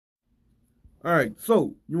All right,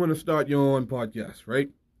 so you want to start your own podcast,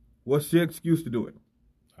 right? What's your excuse to do it?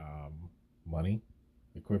 Money,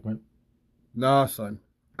 equipment. Nah, son.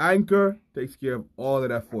 Anchor takes care of all of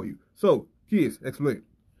that for you. So, Keys, explain.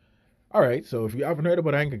 All right, so if you haven't heard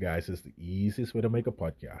about Anchor, guys, it's the easiest way to make a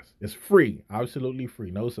podcast. It's free, absolutely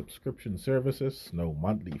free. No subscription services, no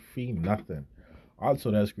monthly fee, nothing.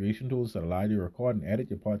 Also, there's creation tools that allow you to record and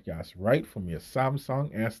edit your podcast right from your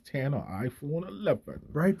Samsung S10 or iPhone 11.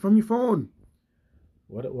 Right from your phone.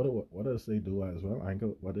 What does they do as well? Anchor,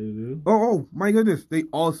 what do they do? Oh, my goodness. They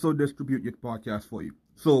also distribute your podcast for you.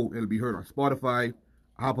 So, it'll be heard on Spotify,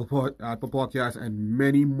 Apple Podcasts, and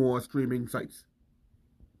many more streaming sites.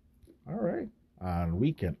 All right. And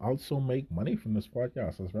we can also make money from this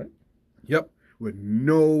podcast, that's right? Yep, with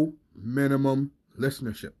no minimum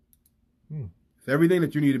listenership. It's everything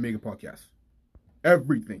that you need to make a podcast.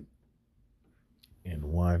 Everything.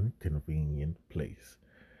 In one convenient place.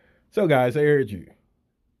 So, guys, I urge you.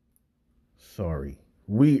 Sorry.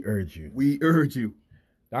 We urge you. We urge you.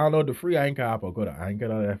 Download the free Anchor app or go to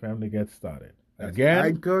anchor.fm to get started. That's Again.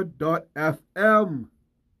 Anchor.fm.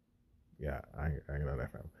 Yeah,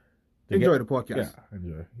 anchor.fm. Enjoy the podcast. Yeah,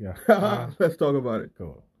 enjoy. Yeah. Let's talk about it.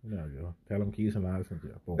 Cool. There you go. Tell them Keys and I sent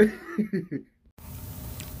you. Boom.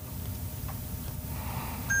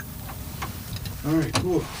 All right,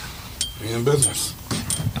 cool. We in business.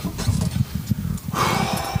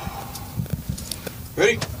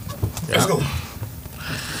 Ready? Yeah. Let's go.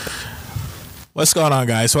 What's going on,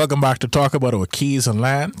 guys? Welcome back to Talk About It with Keys and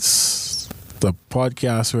Lance, the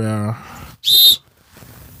podcast where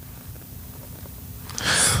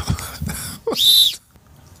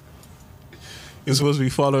you're supposed to be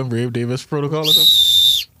following Brave Davis protocol or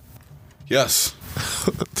something? Yes.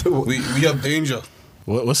 we have danger.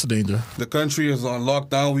 What's the danger? The country is on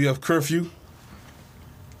lockdown. We have curfew.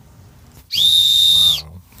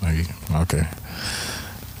 Okay.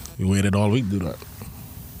 You waited all week to do that.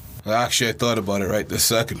 Actually, I thought about it right this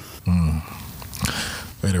second.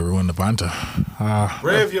 Way to ruin the banter.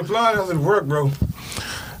 Brave, your plan doesn't work, bro.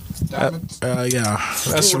 Damn it. Yeah.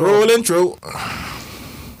 Let's roll intro.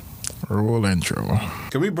 Roll intro.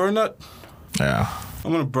 Can we burn that? Yeah.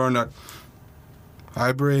 I'm going to burn that.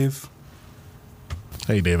 Hi, Brave.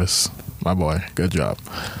 Hey, Davis. My boy. Good job.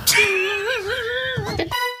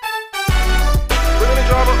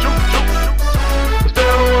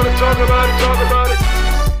 Talk about it.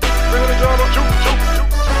 Bring the drama,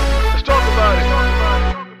 let's talk about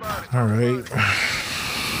it. All right.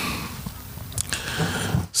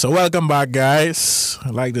 So welcome back, guys.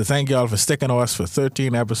 I'd like to thank y'all for sticking to us for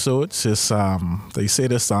 13 episodes. It's they say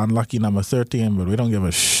this is the unlucky number 13, but we don't give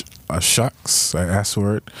a shucks, a S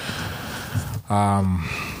word.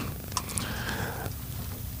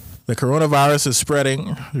 The coronavirus is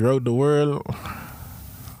spreading throughout the world.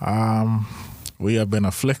 We have been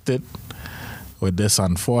afflicted with this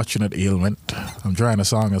unfortunate ailment. I'm trying to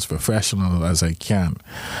sound as professional as I can.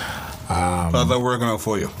 How's that working out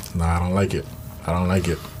for you? Nah, I don't like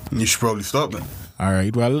it. You should probably stop then. All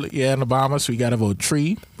right. Well, yeah, in the Bahamas, we got about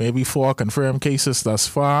 3, maybe 4 confirmed cases thus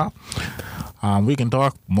far. We can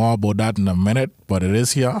talk more about that in a minute, but it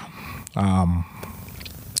is here.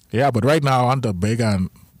 Yeah, but right now, on to bigger and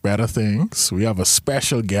better things. We have a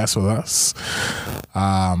special guest with us.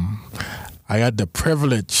 I had the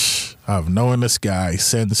privilege of knowing this guy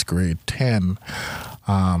since grade 10.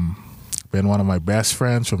 Been one of my best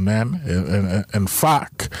friends from then. In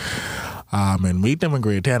fact, and meeting him in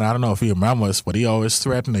grade 10, I don't know if he remembers, but he always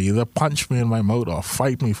threatened to either punch me in my mouth or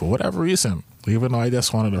fight me for whatever reason, even though I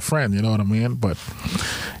just wanted a friend, you know what I mean? But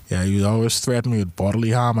yeah, he always threatened me with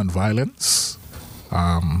bodily harm and violence.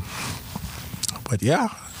 But yeah,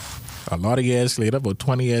 a lot of years later, about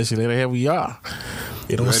 20 years later, here we are.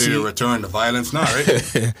 Ready to return to violence now,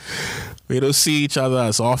 right? We don't see each other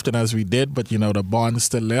as often as we did, but you know, the bond's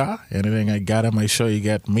still there. Anything I got him, I sure you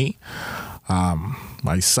get me.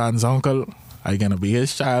 My son's uncle, I'm going to be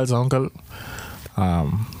his child's uncle.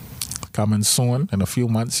 Coming soon in a few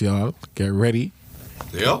months, y'all. Get ready.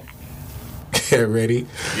 Yeah. Get ready.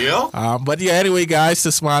 Yeah. But yeah, anyway, guys,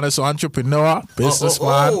 this man is an entrepreneur,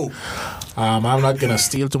 businessman. I'm not going to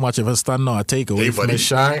steal too much of his thunder or take away from his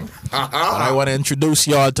shine. But I want to introduce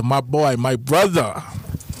y'all to my boy, my brother.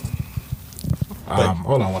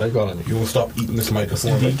 Hold on, what I got him? You won't stop eating this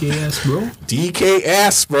microphone. D.K.S, bro.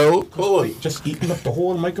 D.K.S, bro. Holy, just eating up the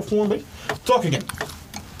whole microphone, mate. Talk again.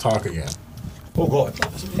 Oh, God.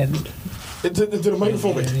 Into the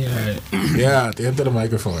microphone, mate. Yeah, into the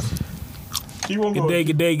microphone.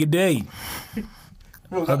 Good day.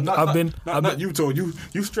 Well, not you, Toad.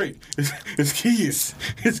 You straight. It's Keys.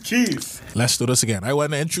 Let's do this again. I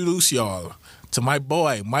want to introduce y'all to my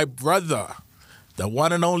boy, my brother, the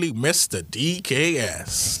one and only Mr.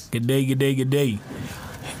 D.K.S. Good day, good day, good day.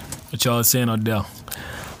 What y'all saying out there?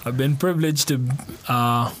 I've been privileged to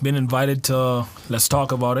been invited to Let's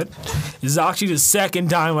Talk About It. This is actually the second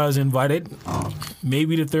time I was invited,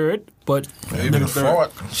 maybe the third, but Maybe the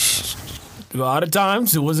fourth. a lot of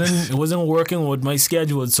times it wasn't working with my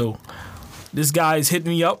schedule. So this guy's hit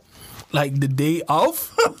me up like the day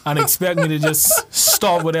off and expect me to just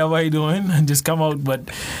stop whatever I'm doing and just come out. But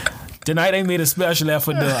tonight I made a special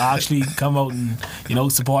effort to actually come out and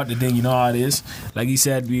support the thing. You know how it is. Like he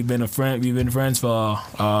said, we've been friends for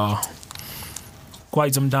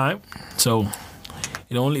quite some time. So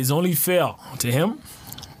it's only fair to him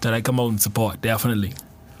that I come out and support. Definitely.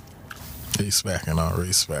 Respect and all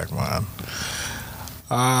respect, man.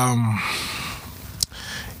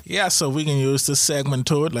 Yeah, so we can use this segment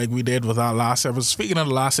to it like we did with our last episode. Speaking of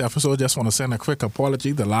the last episode, just want to send a quick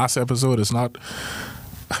apology. The last episode is not,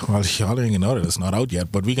 well, y'all don't even know that it's not out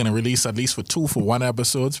yet, but we're going to release at least for 2 for 1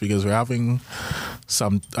 episodes because we're having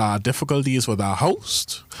some difficulties with our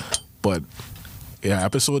host. But yeah,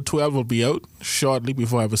 episode 12 will be out shortly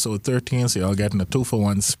before episode 13, so y'all getting a 2 for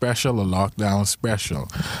 1 special, a lockdown special.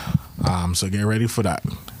 So get ready for that.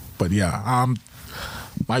 But yeah,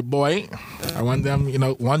 my boy, I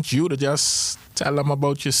want you to just tell them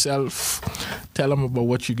about yourself. Tell them about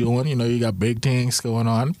what you're doing. You got big things going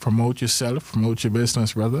on. Promote yourself. Promote your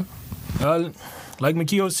business, brother. Well, like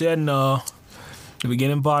Makio said in the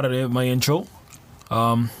beginning part of my intro,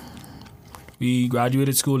 we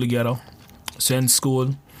graduated school together. Since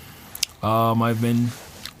school, I've been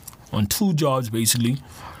on 2 jobs basically,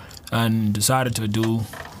 and decided to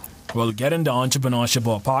get into entrepreneurship,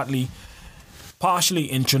 or partially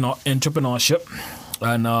entrepreneurship,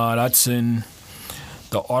 and that's in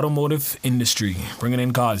the automotive industry, bringing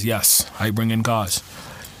in cars. Yes, I bring in cars.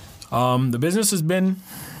 The business it's been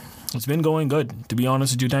going good, to be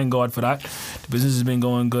honest with you. Thank God for that. The business has been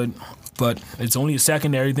going good, but it's only a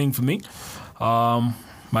secondary thing for me.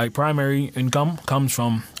 My primary income comes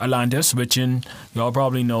from Atlantis, which y'all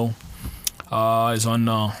probably know is on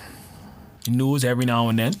the news every now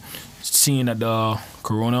and then, seeing that the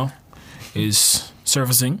corona is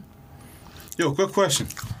surfacing. Yo, quick question.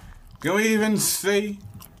 Can we even say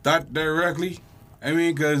that directly? I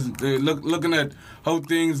mean, because looking at how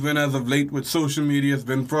things been as of late with social media, it's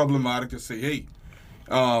been problematic to say, hey,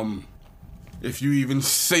 if you even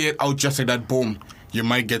say it out just like that, boom, you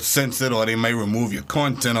might get censored or they might remove your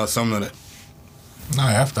content or something like that. No,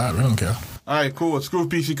 after that, we don't care. All right, cool. Screw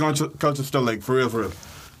PC culture still, like, for real.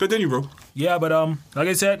 Continue, bro. Yeah, but like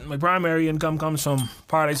I said, my primary income comes from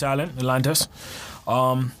Paradise Island, Atlantis.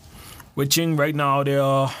 Which right now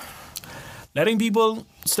they're letting people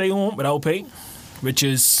stay home without pay, which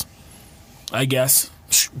is, I guess,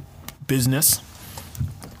 business.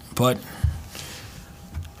 But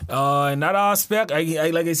in that aspect, I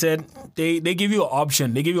like I said, they give you an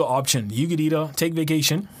option. You could either take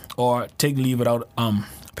vacation or take leave without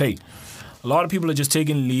pay. A lot of people are just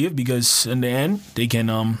taking leave because in the end they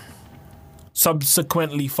can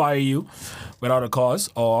subsequently fire you without a cause,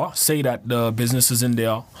 or say that the business is in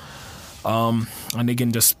there and they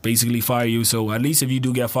can just basically fire you. So at least if you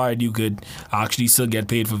do get fired, you could actually still get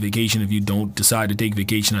paid for vacation if you don't decide to take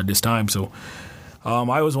vacation at this time. So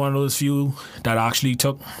I was one of those few that actually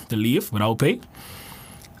took the leave without pay.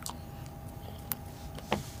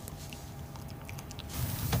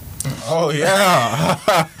 Oh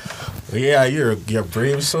yeah. Yeah, you're a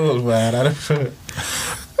brave soul, man.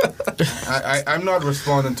 I'm not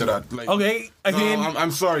responding to that. Like, okay, I mean,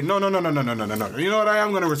 I'm sorry. No. You know what? I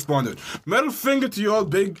am gonna respond to it. Middle finger to y'all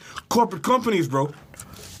big corporate companies, bro.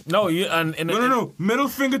 No, No. Middle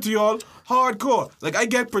finger to y'all hardcore. Like, I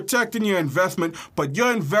get protecting your investment, but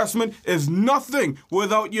your investment is nothing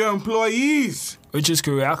without your employees. Which is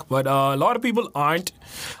correct, but a lot of people aren't.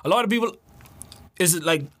 A lot of people is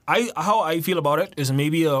like how I feel about it is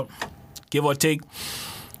maybe a give or take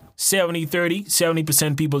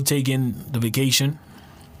 70% people taking the vacation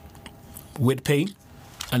with pay,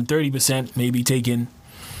 and 30% maybe taking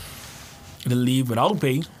the leave without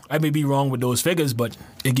pay. I may be wrong with those figures, but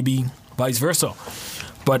it could be vice versa.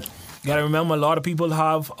 But you gotta remember, a lot of people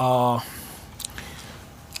have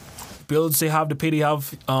bills they have to pay. They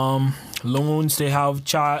have loans. They have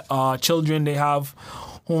children. They have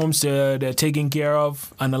homes they're taking care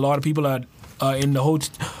of, and a lot of people are in the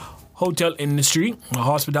hotel industry, the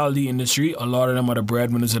hospitality industry. A lot of them are the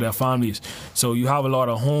breadwinners of their families. So you have a lot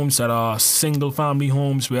of homes that are single family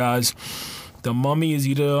homes, whereas the mommy is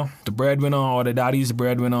either the breadwinner or the daddy is the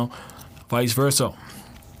breadwinner, vice versa.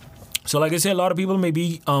 So like I said, a lot of people may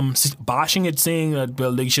be bashing it, saying that,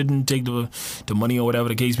 well, they shouldn't take the money or whatever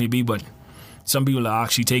the case may be, but some people are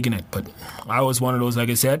actually taking it. But I was one of those, like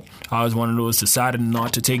I said, I was one of those decided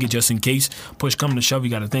not to take it just in case push come to shove. You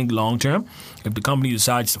got to think long term. If the company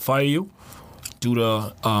decides to fire you due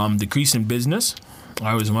to decrease in business,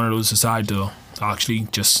 I was one of those decided to actually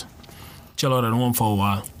just chill out at home for a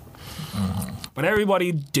while. But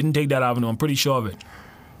everybody didn't take that avenue. I'm pretty sure of it.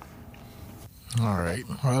 All right.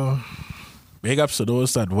 Well, big ups to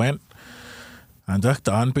those that went and took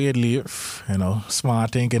the unpaid leave,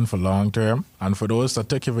 smart thinking for long term. And for those that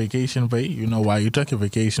took your vacation pay, you know why you took your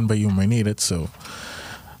vacation pay, you may need it. So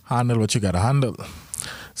handle what you got to handle.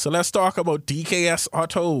 So let's talk about D.K.S.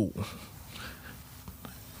 Auto.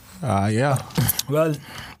 Yeah. Well,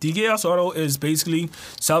 D.K.S. Auto is basically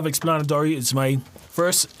self-explanatory. It's my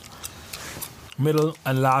first, middle,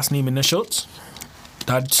 and last name initials.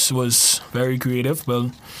 That was very creative.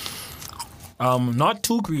 Well, not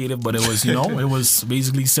too creative, but it was, it was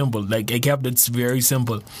basically simple. Like, I kept it very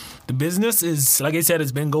simple. The business is, like I said,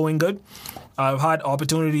 it's been going good. I've had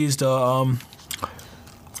opportunities to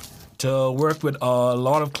work with a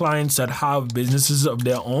lot of clients that have businesses of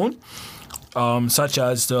their own, such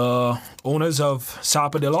as the owners of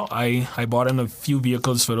Sapadilla. I bought in a few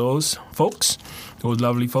vehicles for those folks, those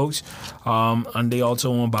lovely folks, and they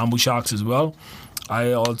also own Bamboo Shacks as well.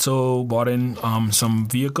 I also bought in some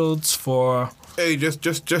vehicles for. Hey, just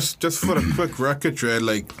for the quick record, Tread,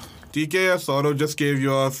 like D.K.S. Auto just gave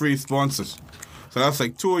you all free sponsors, so that's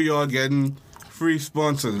like 2 of y'all getting free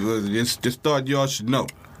sponsors. Just thought y'all should know.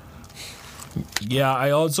 Yeah,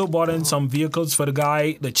 I also bought in some vehicles for the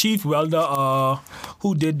guy, the chief welder,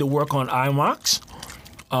 who did the work on IMAX.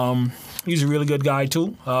 He's a really good guy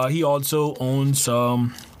too. He also owns the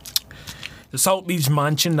South Beach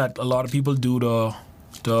mansion that a lot of people do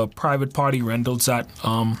the private party rentals at.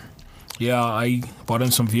 Yeah, I bought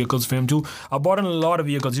in some vehicles for him too. I bought in a lot of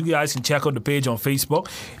vehicles. You guys can check out the page on Facebook.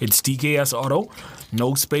 It's D.K.S. Auto,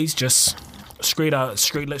 no space, just straight out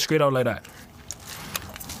like that.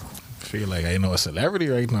 I feel like I know a celebrity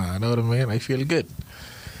right now. I know what I mean? I feel good.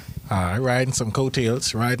 Riding some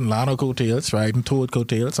coattails, riding Lano coattails, riding Toad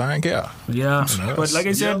coattails. I don't care. Yeah, but like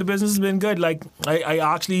I said, the business has been good. Like I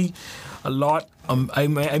actually a lot. I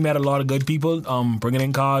met a lot of good people. Bringing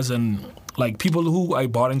in cars and like people who I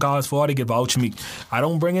bought in cars for, they get vouch for me. I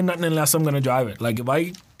don't bring in nothing unless I'm gonna drive it. Like if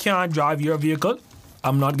I can't drive your vehicle,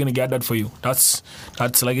 I'm not gonna get that for you. That's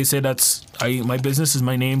like I said. My business is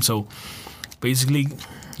my name. So basically,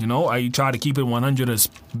 I try to keep it 100 as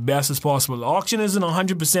best as possible. Auction isn't a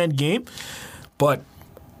 100% game, but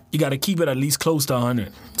you got to keep it at least close to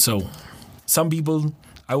 100. So some people,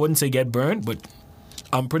 I wouldn't say get burned, but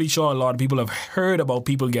I'm pretty sure a lot of people have heard about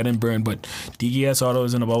people getting burned, but D.K.S. Auto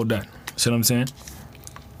isn't about that. See what I'm saying?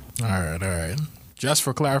 All right. Just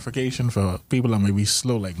for clarification for people that may be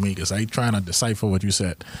slow like me, because I trying to decipher what you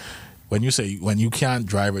said. When you say when you can't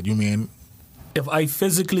drive it, you mean... If I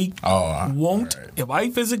physically won't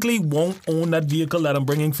own that vehicle that I'm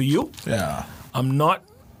bringing for you, I'm not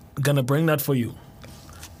gonna bring that for you.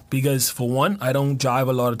 Because for one, I don't drive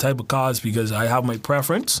a lot of type of cars because I have my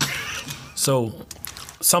preference. So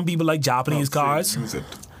some people like Japanese cars.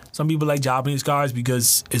 Some people like Japanese cars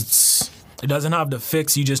because it doesn't have the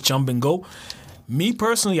fix, you just jump and go. Me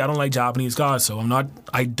personally, I don't like Japanese cars, so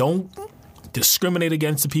I don't discriminate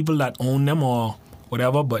against the people that own them or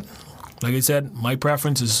whatever, but like I said, my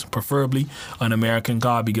preference is preferably an American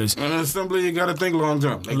car because... And simply, you got to think long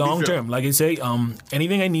term. Long term. Like I say,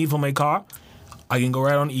 anything I need for my car, I can go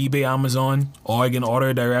right on eBay, Amazon, or I can order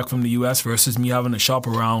it direct from the U.S. versus me having to shop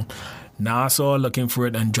around Nassau looking for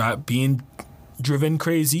it and being driven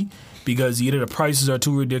crazy because either the prices are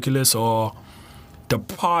too ridiculous or the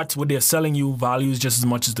parts, what they're selling you, values just as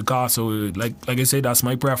much as the car. So, like I say, that's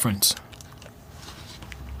my preference.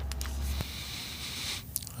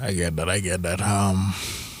 I get that.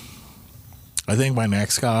 I think my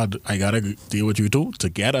next car, I gotta deal with you too to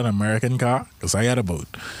get an American car because I got about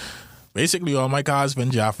basically all my cars been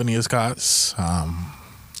Japanese cars.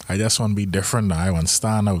 I just want to be different. I want to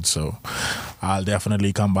stand out, so I'll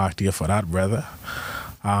definitely come back to you for that, brother.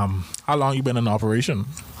 How long you been in operation?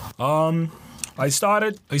 I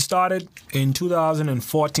started in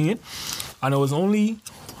 2014, and it was only,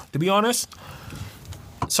 to be honest.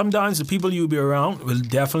 Sometimes the people you'll be around will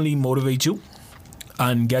definitely motivate you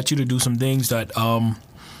and get you to do some things that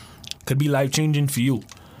could be life changing for you.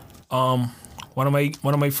 One of my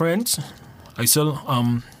friends,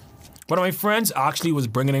 one of my friends actually was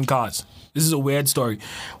bringing in cars. This is a weird story.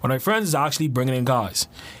 One of my friends is actually bringing in cars.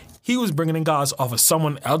 He was bringing in cars off of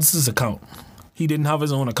someone else's account. He didn't have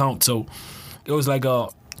his own account, so it was like a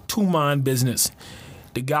two-man business.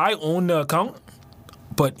 The guy owned the account.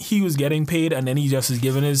 but he was getting paid, and then he just was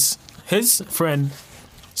giving his friend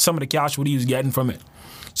some of the cash what he was getting from it.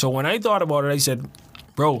 So when I thought about it, I said,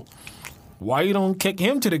 bro, why you don't kick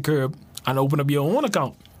him to the curb and open up your own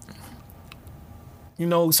account? You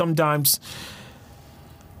know, sometimes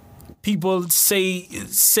people say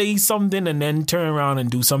something and then turn around and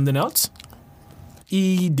do something else.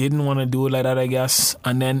 He didn't want to do it like that, I guess.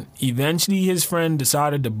 And then eventually his friend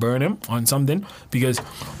decided to burn him on something, because,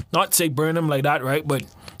 not say burn him like that, right? But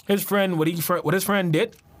his friend, what his friend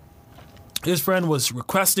did, his friend was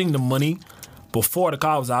requesting the money before the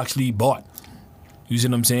car was actually bought. You see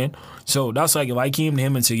what I'm saying? So that's like if I came to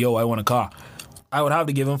him and said, yo, I want a car, I would have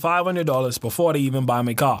to give him $500 before they even buy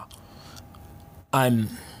my car. And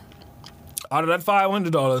out of that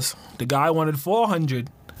 $500, the guy wanted $400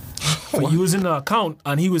 for using the account,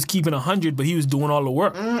 and he was keeping $100, but he was doing all the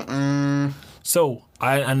work. So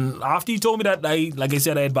and after he told me that, like I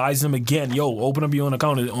said, I advised him again, yo, open up your own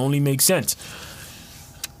account. It only makes sense.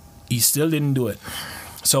 He still didn't do it.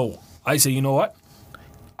 So I said, you know what?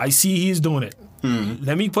 I see he's doing it.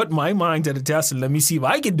 Let me put my mind to the test and let me see if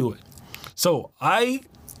I can do it. So I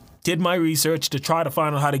did my research to try to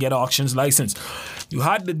find out how to get an auctions license. You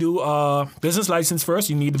had to do a business license first.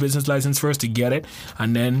 You need the business license first to get it.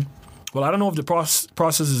 And then, well, I don't know if the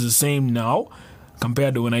process is the same now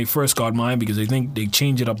compared to when I first got mine, because I think they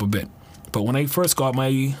changed it up a bit. But when I first got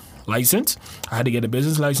my license, I had to get a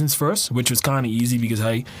business license first, which was kind of easy because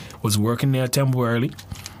I was working there temporarily.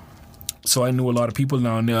 So I knew a lot of people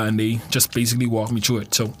down there, and they just basically walked me through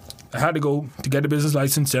it. So I had to go to get the business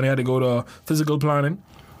license, then I had to go to physical planning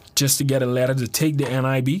just to get a letter to take the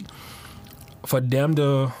NIB for them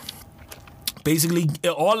to basically,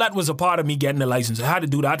 all that was a part of me getting the license. I had to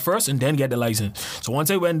do that first and then get the license. So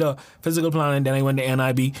once I went to physical planning, then I went to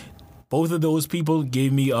NIB. Both of those people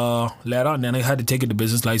gave me a letter, and then I had to take it to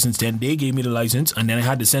business license. Then they gave me the license, and then I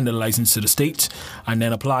had to send the license to the States and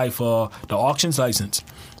then apply for the auctions license,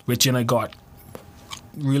 which then I got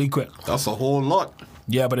really quick. That's a whole lot.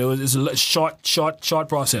 Yeah, but it's a short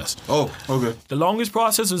process. Oh, okay. The longest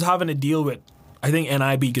process was having to deal with, I think,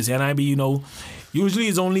 NIB, because NIB, you know, usually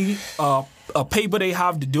is only a paper they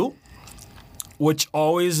have to do, which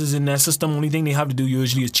always is in their system. Only thing they have to do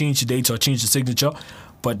usually is change the dates or change the signature,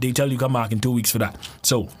 but they tell you come back in 2 weeks for that.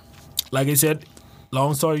 So, like I said,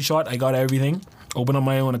 long story short, I got everything, opened up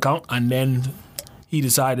my own account, and then he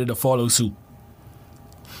decided to follow suit.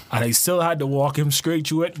 And I still had to walk him straight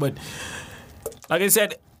through it, but like I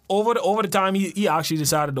said, over the time, he actually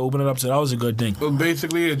decided to open it up, so that was a good thing. Well,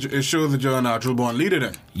 basically, it shows that you're a natural born leader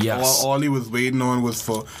then. Yes. All he was waiting on was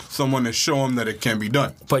for someone to show him that it can be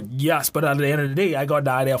done. But at the end of the day, I got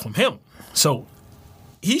the idea from him. So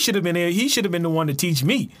he should have been there. He should have been the one to teach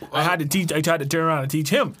me. I tried to turn around and teach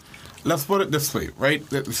him. Let's put it this way, right?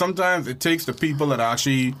 Sometimes it takes the people that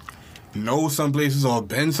actually know some places or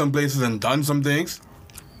been some places and done some things.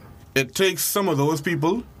 It takes some of those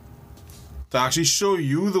people to actually show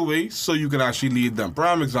you the way so you can actually lead them.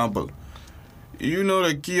 Prime example, you know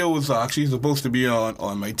that Kia was actually supposed to be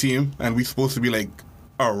on my team, and we supposed to be like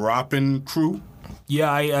a rapping crew.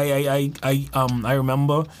 Yeah, I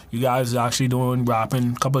remember you guys actually doing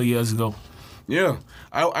rapping a couple of years ago. Yeah,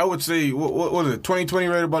 I would say, what was it, 2020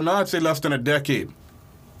 right about now? I'd say less than a decade.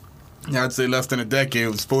 Yeah, I'd say less than a decade.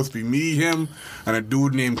 It was supposed to be me, him, and a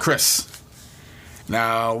dude named Chris.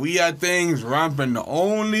 Now, we had things ramping. The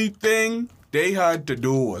only thing they had to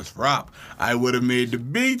do was rap. I would have made the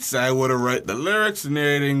beats, I would have written the lyrics, and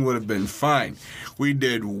everything would have been fine. We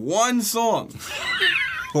did one song.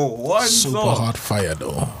 Super hot fire,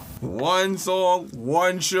 though. One song,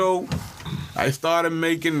 one show. I started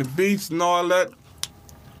making the beats and all that.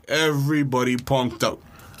 Everybody punked out.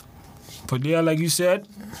 But yeah, like you said,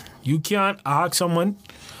 you can't ask someone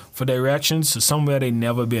for directions to somewhere they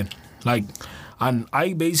never been. And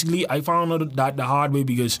I found out that the hard way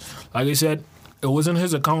because, like I said, it wasn't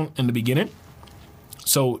his account in the beginning.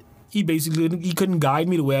 So he couldn't guide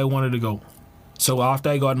me the way I wanted to go. So after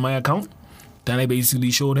I got my account, then I basically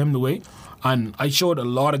showed him the way. And I showed a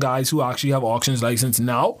lot of guys who actually have auctions license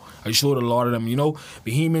now. I showed a lot of them. You know,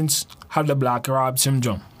 Bohemians have the black crab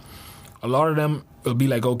syndrome. A lot of them will be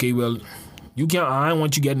like, okay, well, I don't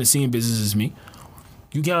want you getting the same business as me.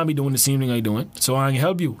 You can't be doing the same thing I'm doing, so I can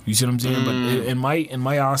help you. You see what I'm saying? But in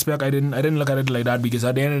my aspect, I didn't look at it like that, because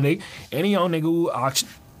at the end of the day, any young nigga who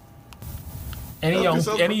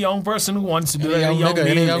any young person who wants to do that, any young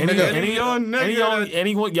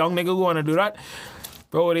nigga who want to do that,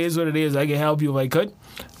 bro, it is what it is. I can help you if I could,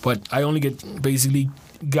 but I only get basically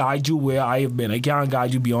guide you where I have been. I can't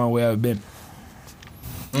guide you beyond where I've been.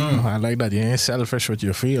 I like that. You ain't selfish with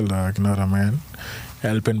your field, dog. You know what I mean?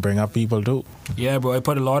 helping bring up people too. Yeah, bro. I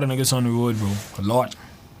put a lot of niggas on the road, bro. A lot.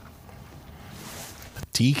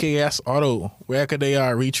 D.K.S. Auto. Where could they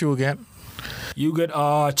reach you again? You could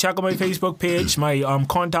check out my Facebook page. My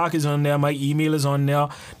contact is on there. My email is on there.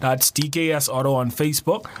 That's D.K.S. Auto on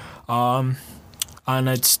Facebook. And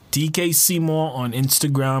it's D.K. Seymour on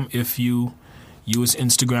Instagram if you use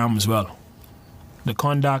Instagram as well. The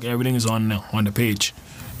contact, everything is on there, on the page.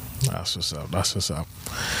 That's what's up. That's what's up.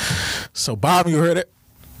 So, Bob, you heard it?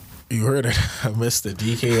 You heard it, Mr.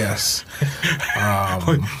 D.K.S.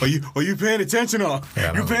 Are you paying attention or?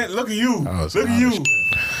 Yeah, Look at you. Look at you.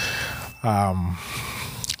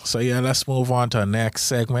 So yeah, let's move on to our next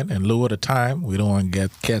segment. In lieu of the time, we don't want to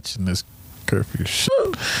get catching this curfew shit.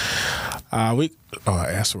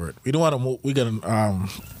 S word. We don't want to move. We gonna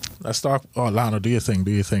let's talk. Oh, Lana, do your thing,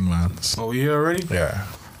 Lana. Oh, you here already? Yeah.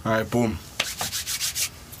 All right, boom.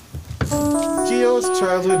 Keo's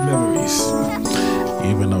childhood memories.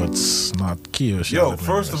 Even though it's not Keo's. Yo,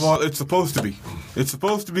 first of all, it's supposed to be. It's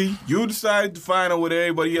supposed to be. You decided to find out what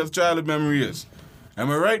everybody else's childhood memory is. Am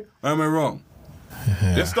I right or am I wrong?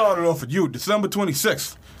 Yeah. Let's start it off with you, December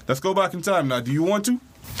 26th. Let's go back in time now. Do you want to?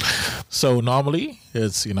 So normally,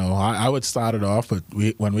 it's, I would start it off, but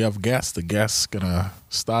when we have guests, the guest's going to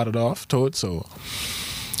start it off to it. So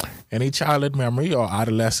any childhood memory or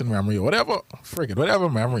adolescent memory or whatever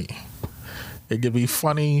memory. It could be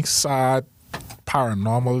funny, sad,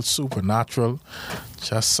 paranormal, supernatural,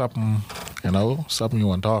 just something, something you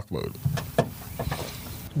want to talk about.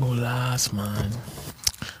 Go last, man.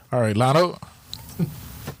 All right, Lano,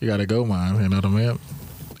 you got to go, man. You know what I mean?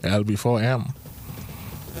 L before M.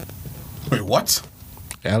 Wait, what?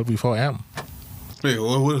 L before M. Wait,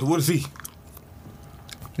 what is he?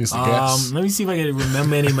 He's the guest. Let me see if I can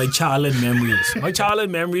remember any of my childhood memories. My childhood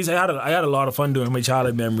memories, I had a lot of fun during my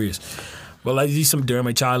childhood memories. Well, I did some during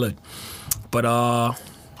my childhood. But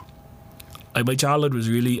my childhood was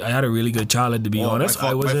I had a really good childhood, to be honest.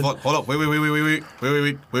 Hold up,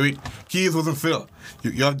 wait. Keys wasn't Phil.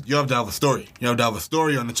 You have to have a story. You have to have a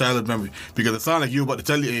story on the childhood memory. Because it sounds like you're about to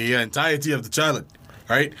tell the entirety of the childhood.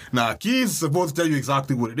 Right? Now, Keys is supposed to tell you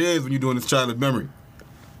exactly what it is when you're doing this childhood memory.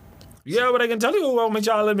 Yeah, but I can tell you what my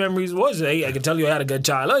childhood memories was. I can tell you I had a good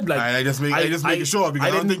childhood. Like I just making sure because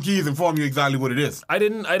I don't think Keys informed you exactly what it is. I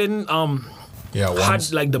didn't had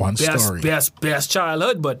like the best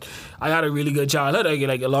childhood, but I had a really good childhood.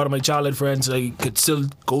 Like a lot of my childhood friends I could still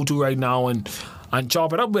go to right now and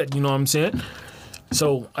chop it up with. You know what I'm saying?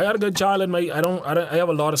 So I had a good childhood. I have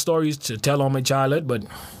a lot of stories to tell on my childhood, but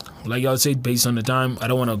like y'all say, based on the time, I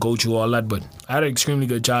don't want to go through all that. But I had an extremely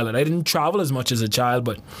good childhood. I didn't travel as much as a child,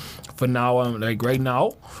 but for now, right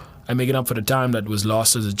now, I'm making up for the time that was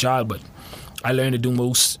lost as a child. But I learned to do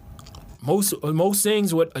most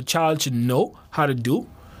things what a child should know how to do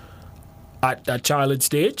at that childhood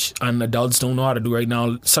stage, and adults don't know how to do right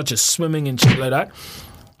now, such as swimming and shit like that.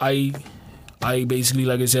 I basically,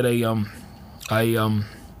 like I said, I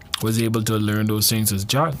was able to learn those things as a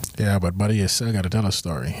child. Yeah, but buddy, you still got to tell a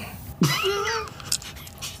story.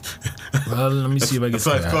 Well, let me see if I can. That's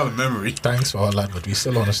why it's called a memory. Thanks for all that, but we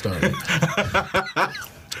still on a story.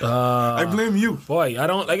 I blame you. Boy, I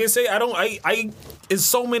don't, like I say, it's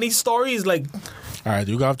so many stories, like. All right,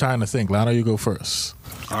 you got time to think. Lana, you go first.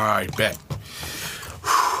 All right, bet.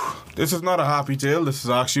 This is not a happy tale. This is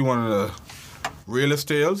actually one of the realest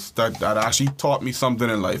tales that actually taught me something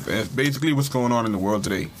in life. And it's basically what's going on in the world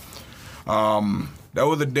today. That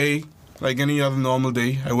was a day, like any other normal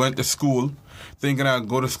day. I went to school, thinking I'd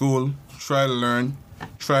go to school, try to learn,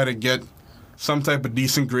 try to get some type of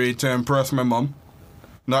decent grade to impress my mom,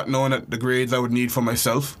 not knowing that the grades I would need for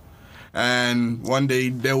myself. And one day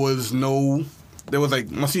there was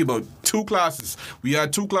like, must see about 2 classes. We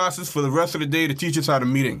had 2 classes for the rest of the day. The teachers had a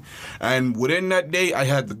meeting. And within that day, I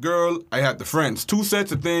had the girl, I had the friends. 2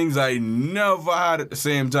 sets of things I never had at the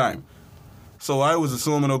same time. So I was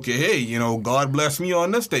assuming, okay, hey, God bless me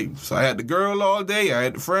on this day. So I had the girl all day, I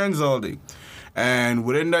had the friends all day. And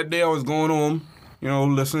within that day, I was going home,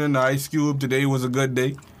 listening to Ice Cube. Today was a good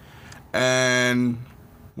day. And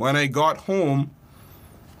when I got home,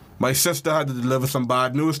 my sister had to deliver some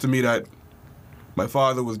bad news to me that my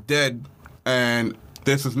father was dead, and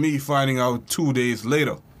this was me finding out 2 days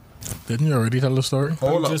later. Didn't you already tell the story?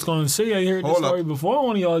 I'm just going to say I heard the story before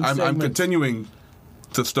one of y'all. I'm continuing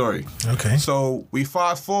the story. Okay. So we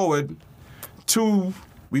fast forward to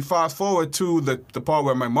the part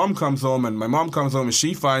where my mom comes home, and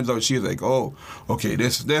she finds out. She's like, oh, okay,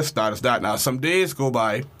 this, that. Now some days go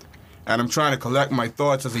by, and I'm trying to collect my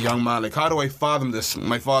thoughts as a young man. Like, how do I fathom this?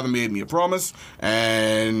 My father made me a promise,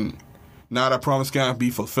 and now that promise can't be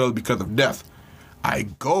fulfilled because of death. I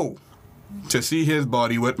go to see his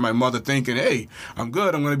body with my mother thinking, hey, I'm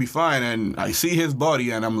good, I'm going to be fine. And I see his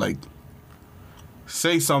body and I'm like,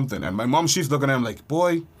 say something. And my mom, she's looking at him like,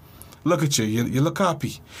 boy, look at you. You look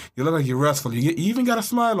happy. You look like you're restful. You even got a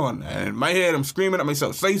smile on. And in my head, I'm screaming at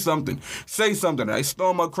myself, say something. Say something. And I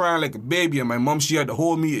stormed out crying like a baby. And my mom, she had to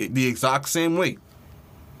hold me the exact same way.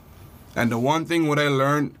 And the one thing what I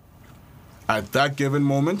learned at that given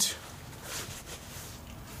moment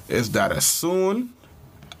is that as soon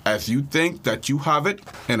as you think that you have it,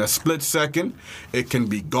 in a split second, it can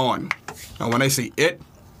be gone. And when I say it,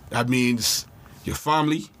 that means your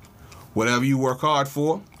family, whatever you work hard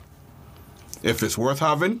for, if it's worth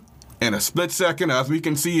having, in a split second, as we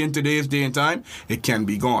can see in today's day and time, it can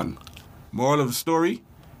be gone. Moral of the story,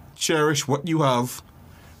 cherish what you have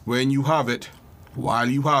when you have it, while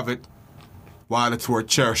you have it, while it's worth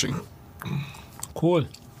cherishing. Cool.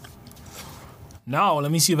 Now,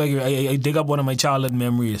 let me see if I dig up one of my childhood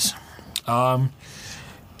memories.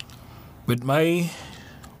 With my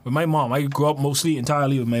mom, I grew up mostly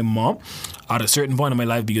entirely with my mom at a certain point in my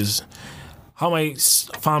life because how my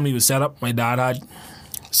family was set up, my dad had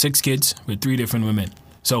 6 kids with 3 different women.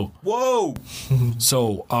 So, whoa!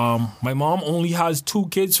 So, my mom only has 2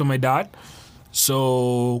 kids from my dad.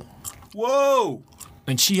 So, whoa!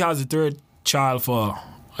 And she has a 3rd child for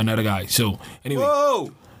another guy. So, anyway.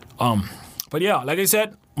 Whoa! But yeah, like I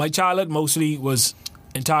said, my childhood mostly was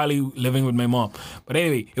entirely living with my mom. But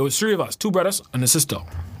anyway, it was 3 of us, 2 brothers and a sister.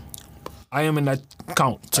 I am in that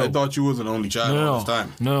count. So. I thought you was an only child all this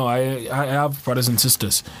time. No, I have brothers and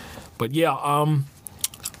sisters. But yeah,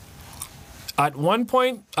 at one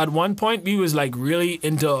point we was like really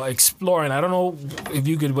into exploring. I don't know if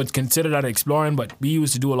you would consider that exploring, but we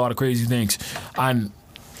used to do a lot of crazy things. And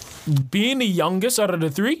being the youngest out of the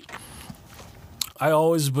 3, I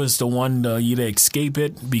always was the one to either escape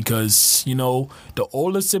it because, you know, the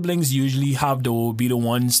older siblings usually be the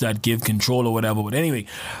ones that give control or whatever. But anyway,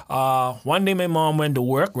 one day my mom went to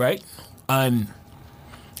work, right? And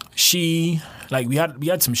she, like, we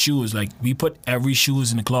had some shoes. Like, we put every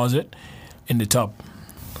shoes in the closet in the tub.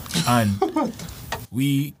 And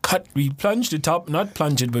we plunged the tub, not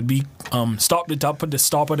plunge it, but we stopped the tub, put the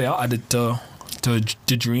stopper there, added to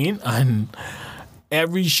drain. And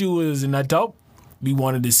every shoe was in that tub. We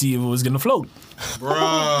wanted to see if it was going to float.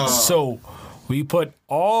 Bruh. So we put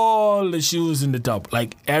all the shoes in the tub.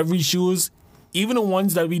 Like every shoes, even the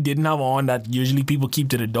ones that we didn't have on that usually people keep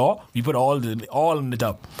to the door, we put all in the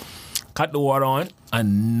tub. Cut the water on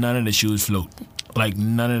and none of the shoes float. Like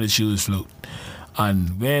none of the shoes float.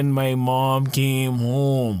 And when my mom came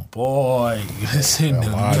home, boy, listen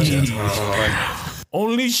to me.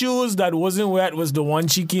 Only shoes that wasn't wet was the one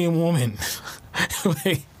she came home in.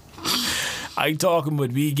 Like, I talking,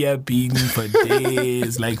 but we get beaten for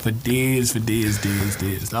days, like for days.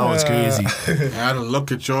 That was crazy. I had to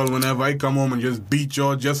look at y'all whenever I come home and just beat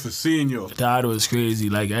y'all just for seeing y'all. That was crazy.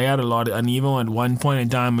 Like I had a lot of, and even at one point in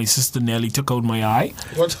time, my sister nearly took out my eye.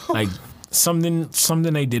 What? Like something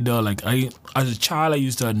I did there. Like as a child, I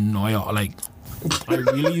used to annoy her. Like I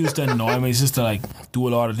really used to annoy my sister. Like do a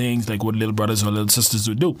lot of things like what little brothers or little sisters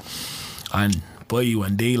would do, and. Boy,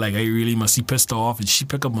 one day, like, I really must be pissed off, and she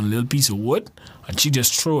picked up a little piece of wood, and she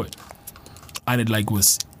just threw it. And it, like,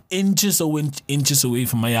 was inches away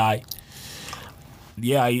from my eye.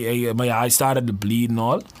 Yeah, my eye started to bleed and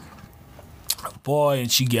all. Boy,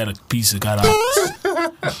 and she got a piece of cut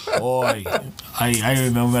out. Boy, I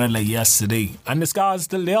remember that like yesterday. And the scar is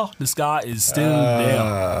still there. The scar is still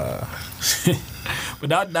there. But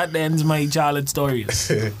that ends my childhood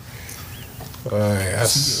stories.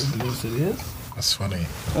 That's funny.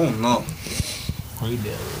 Oh no. Right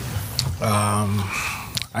there.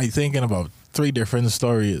 I thinking about 3 different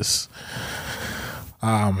stories.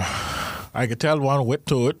 I could tell one with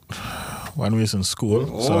to it when we was in school.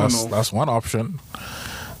 That's one option.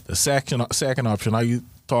 The second option, you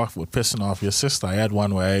talk with pissing off your sister. I had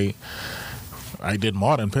one where I did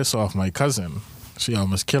more than piss off my cousin. She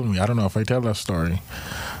almost killed me. I don't know if I tell that story.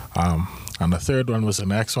 And the third one was the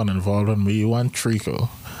next one involving me, one Trico.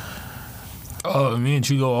 Oh, me and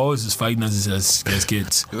Trico always is fighting as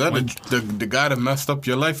kids. Is that the guy that messed up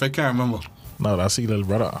your life? I can't remember. No, that's your little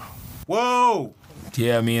brother. Whoa!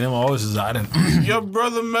 Yeah, me and him always is at it. Your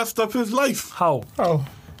brother messed up his life. How? Oh.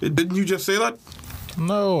 Didn't you just say that?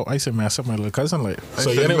 No, I said mess up my little cousin life.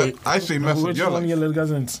 I say mess up Which your one life. of your little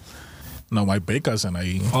cousins? No, my big cousin.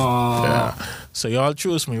 Yeah. So y'all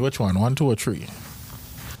choose me. Which one? 1, 2, or 3?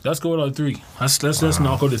 Let's go with all 3. Let's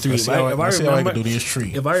knock out the 3. Let's see how I can do these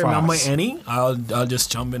 3. If I remember any, I'll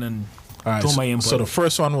just jump in and throw my input. So the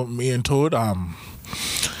first one with me and Toad,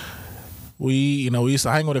 we used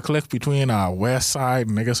to hang with a clique between West Side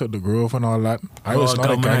and niggas with the Grove and all that. I was not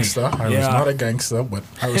a gangster. I was not a gangster, but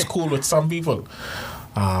I was cool with some people.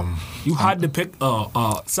 You had to pick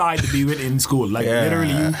a side to be with in school. Like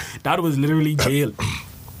literally, that was literally jail.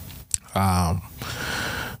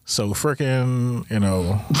 So freaking,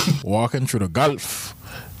 walking through the Gulf,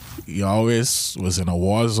 you always was in a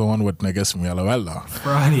war zone with niggas from Yellow Ella.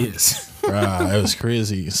 Fridays. It was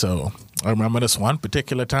crazy. So I remember this one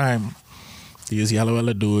particular time, these Yellow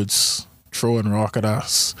Ella dudes throwing rock at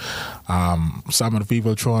us. Some of the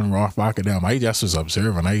people throwing rock back at them. I just was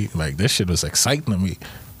observing. This shit was exciting to me.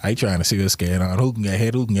 I trying to see what's going on. Who can get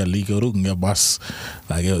hit? Who can get legal? Who can get bust?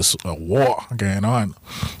 Like it was a war going on.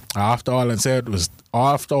 After all was said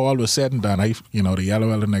and done, the Yellow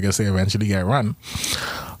Ella niggas they eventually get run.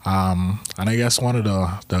 And I guess one of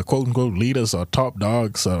the quote unquote leaders or top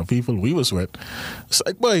dogs or people we was with, it's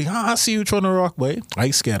like, boy, I see you throwing the rock, boy. I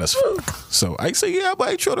scared as fuck. So I say, yeah,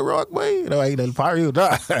 boy, throw the rock, boy. I del Pario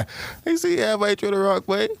da. I say, yeah, boy, throw the rock,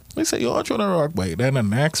 boy. They say, you throw the rock, boy. Then the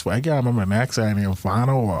next, I can't remember the next guy named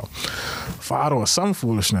Fado or some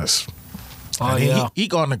foolishness. Oh, and he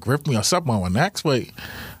gonna grip me or something on next, boy.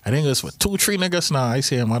 I think it was for 2-3 niggas now. I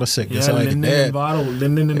see him out of sick. That's how I get dead.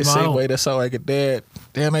 They say, boy, that's how I get dead.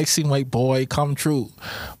 Then I see my boy come true.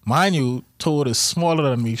 Mind you, Toad is smaller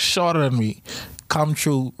than me, shorter than me. Come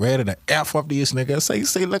true, ready to F up these niggas.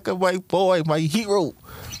 Say, look at my boy, my hero.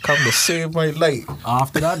 Come to save my life.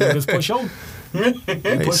 After that, niggas push out.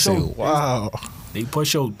 They push out. Wow. They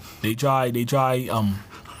push out. They try,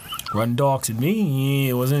 run dogs at me.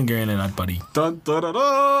 Yeah, it wasn't getting in that, buddy. Dun, dun, dun,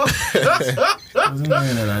 dun. Wasn't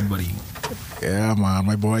getting in that, buddy. Yeah, man,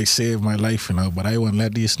 my boy saved my life, but I wouldn't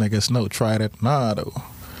let these niggas know. Try that. Nah, though.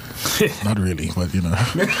 Not really, but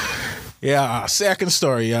Yeah, second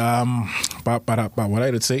story. About what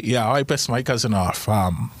I did say. Yeah, I pissed my cousin off.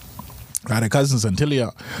 I had a cousin's in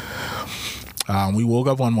Tilia. We woke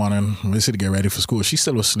up one morning, we used to get ready for school. She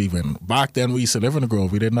still was sleeping. Back then, we used to live in the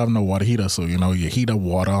Grove. We didn't have no water heater, so, you heat up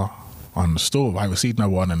water on the stove. I was heating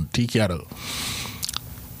up water in the tea kettle.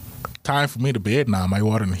 Time for me to bed now. My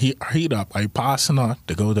water heat up. I passing her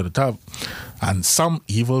to go to the tub. And some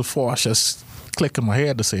evil force just clicked in my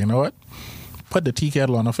head to say, you know what? Put the tea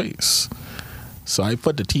kettle on her face. So I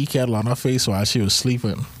put the tea kettle on her face while she was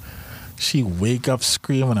sleeping. She wake up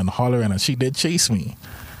screaming and hollering, and she did chase me.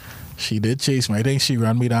 I think she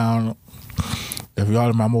ran me down. If y'all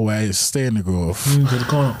remember where I stay in the Grove. To the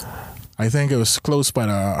corner. I think it was close by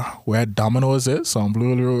where Domino's is on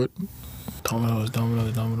Blue Road. Domino's.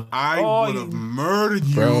 I would have murdered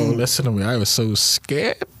you. Bro, listen to me. I was so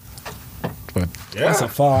scared. But yeah. That's a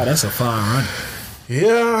far run.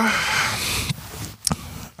 Yeah.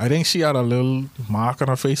 I think she had a little mark on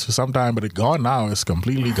her face for some time, but it's gone now. It's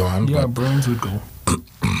completely gone. Yeah, brains would go.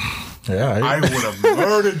 Yeah, I would have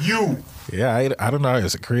murdered you. Yeah, I don't know.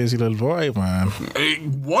 It's a crazy little boy, man.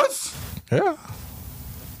 What? Yeah.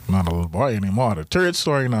 Not a little boy anymore. The third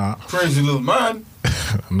story now. Crazy little man.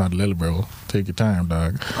 I'm not little, bro. Take your time,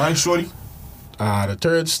 dog. All right, shorty. The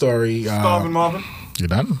third story. Starving Marvin. You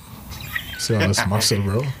done? See all this muscle,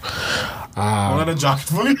 bro. I'm gonna jock it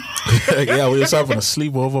for you. Yeah, we was having a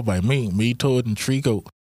sleepover by me, Toad, and Trico.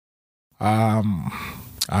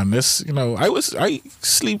 And this, I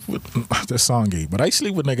sleep with the song gay, but I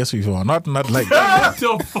sleep with niggas before, not like that.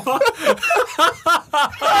 What the fuck?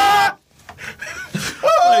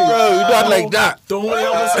 Bro, not like that. Don't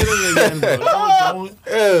ever say that again, bro.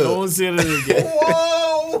 Don't say that again.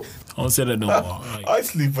 Whoa! Don't say that no more. Like, I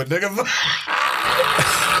sleep with niggas.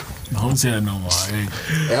 don't say that no more. Hey.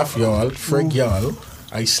 F y'all, freak y'all.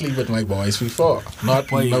 I sleep with my boys before.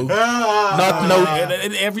 Not no.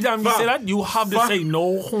 And every time you say that, you have to say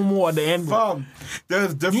no homo at the end. Fam,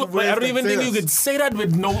 there's different ways. I don't even think you could say that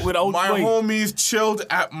without. My homies chilled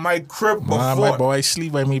at my crib before. My boys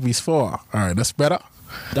sleep by me before. All right, that's better.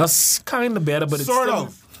 That's kind of better, but it's sort still,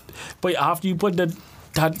 of. But after you put that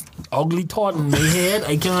ugly thought in my head,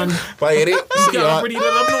 I can't. But You can't read it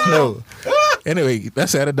up no more. No. Anyway,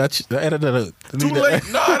 that's edit that. Too late.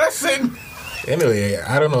 Nah, that's it. Anyway,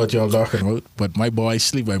 I don't know what y'all talking about, but my boy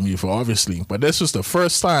sleep by me before, obviously. But this was the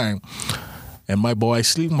first time, and my boy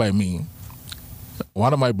sleeping by me.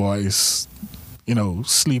 One of my boys,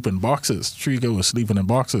 sleep in boxes. Trigo was sleeping in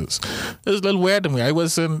boxes. It was a little weird to me. I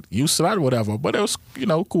wasn't used to that or whatever, but it was,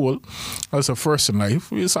 cool. That was the first in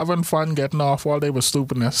life. We was having fun, getting off while they were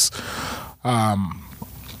stupidness. And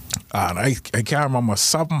I can't remember,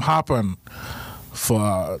 something happened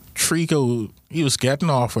for Trico. He was getting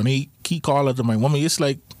off and he called her to my woman. It's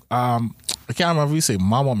like, I can't remember if he say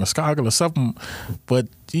Mama Muskoggle or something, but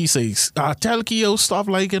he says, tell Keo stop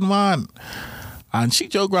liking man. And she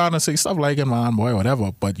joked around and say stuff like it, man, boy,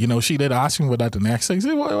 whatever. But, you know, she did ask me about that the next day. She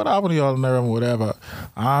said, what happened to y'all in the room, whatever.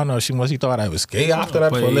 I don't know. She thought I was gay after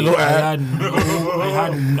that for a little while.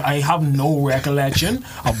 I have no recollection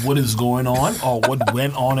of what is going on or what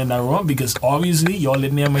went on in that room because obviously y'all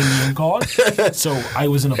didn't hear my name called. So I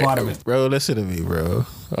wasn't a part of it. Bro, listen to me, bro.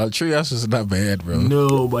 Trios is not bad, bro.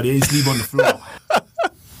 Nobody. They sleep on the floor.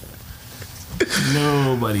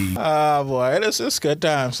 Nobody. Boy, it's good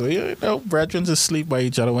time. So, you know, brethren just sleep by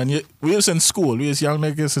each other. When we was in school, we was young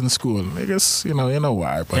niggas in school. Niggas, you know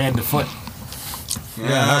why. But, and the foot.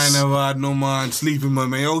 Yeah, I ain't never had no man sleeping by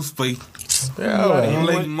my house, play.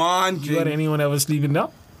 Yeah, You got anyone ever sleeping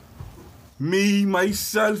now? Me,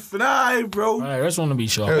 myself, and I, bro. All right, I just want to be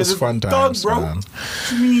sure. it was fun times, bro. man.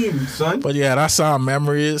 What you mean, son? But yeah, that's our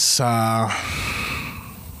memories.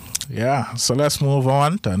 Yeah, so let's move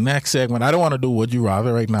on to the next segment. I don't want to do Would You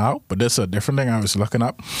Rather right now, but this is a different thing I was looking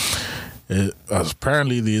up.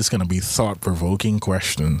 Apparently, these going to be thought-provoking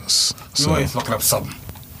questions. You always looking up something.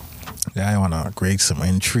 Yeah, I want to create some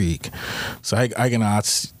intrigue. So I can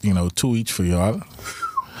ask, 2 each for y'all.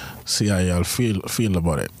 See how y'all feel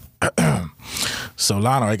about it. So,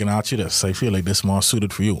 Lana, I can ask you this. I feel like this is more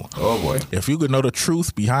suited for you. Oh, boy. If you could know the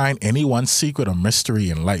truth behind anyone's secret or mystery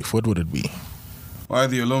in life, what would it be? Why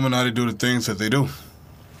the Illuminati do the things that they do?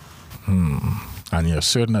 And you're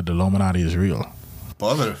certain that the Illuminati is real?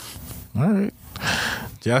 Positive. All right.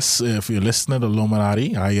 Just if you're listening to the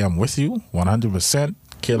Illuminati, I am with you 100%.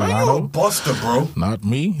 Kill You a Lano. buster, bro. Not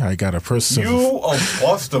me. I got a person. You a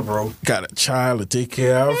buster, bro. Got a child to take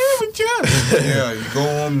care of. Yeah, you go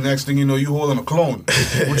home, next thing you know, you holding a clone.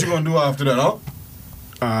 What you gonna do after that, huh?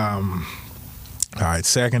 All right,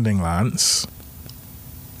 second thing, Lance.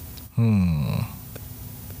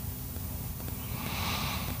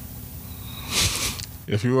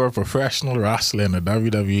 If you were a professional wrestler in the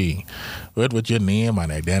WWE, what would your name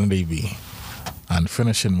and identity be? And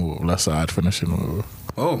finishing move. Let's add finishing move.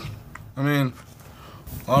 Oh, I mean,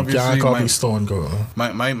 You obviously, can't call me Stone Cold.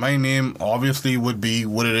 my name obviously would be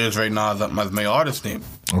what it is right now as my artist name,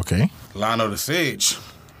 Okay. Lano the Sage.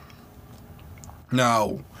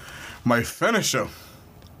 Now, my finisher,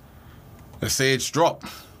 the Sage Drop.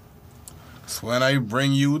 So when I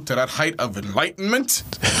bring you to that height of enlightenment,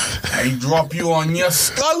 I drop you on your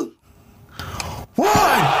skull. 1,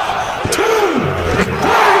 2, 3.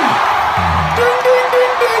 Ding, ding,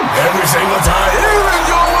 ding, ding. Every single time. Here we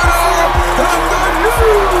go, what up? And the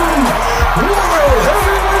new World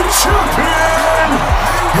Heavyweight Champion,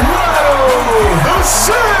 Lano the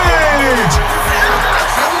Sage.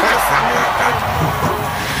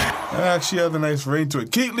 That actually has a nice ring to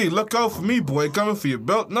it. Keatley, look out for me, boy. Coming for your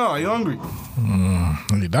belt. No, are you hungry?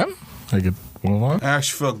 Are you done? I could move on? I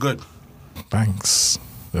actually felt good. Thanks.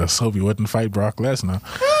 Let's hope you wouldn't fight Brock Lesnar.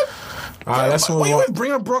 All right, let's move Why you on. always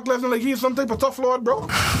bring up Brock Lesnar like he's some type of tough lord, bro?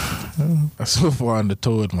 Let's move on to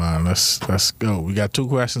Toad, man. Let's go. We got 2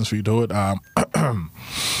 questions for you, Toad. I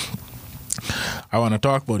want to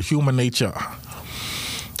talk about human nature.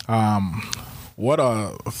 What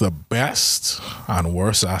are the best and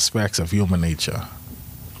worst aspects of human nature?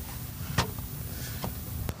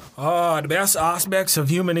 The best aspects of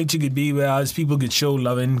human nature could be whereas people could show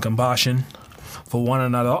love and compassion for one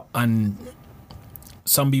another, and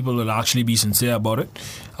some people will actually be sincere about it.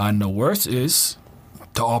 And the worst is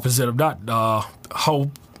the opposite of that.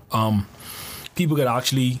 How people could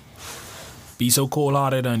actually be so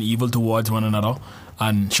cold-hearted and evil towards one another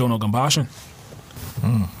and show no compassion.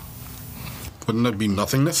 Wouldn't that be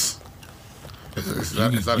nothingness? Is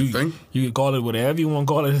that a thing? You can call it whatever you want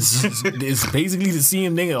to call it. It's basically the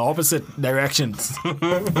same thing in opposite directions.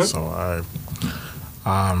 So,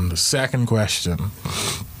 the second question.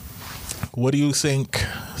 What do you think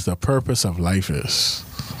the purpose of life is?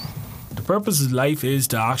 The purpose of life is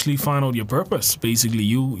to actually find out your purpose. Basically,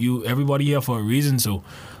 you everybody here for a reason. So,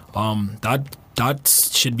 that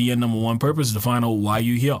should be your number one purpose, to find out why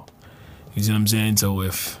you're here. You see what I'm saying? So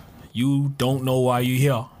if you don't know why you're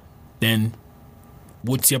here, then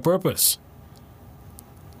what's your purpose?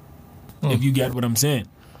 If you get what I'm saying,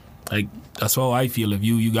 like that's how I feel. If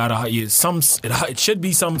you gotta it should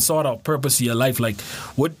be some sort of purpose to your life. Like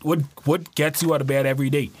what gets you out of bed every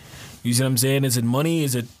day? You see what I'm saying? Is it money?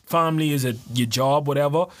 Is it family? Is it your job?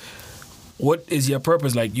 Whatever. What is your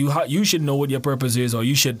purpose? Like you should know what your purpose is, or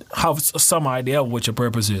you should have some idea of what your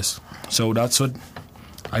purpose is. So that's what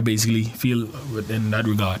I basically feel in that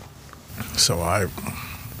regard. So all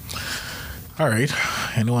right.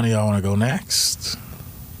 Anyone of y'all want to go next?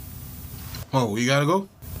 Oh, we gotta go?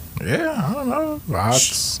 Yeah, I don't know.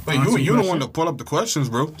 Wait, you the one to pull up the questions,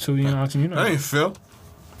 bro. So you're asking, That ain't fair.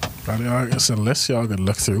 It's a list y'all could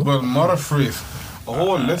look through. But mother freeze. a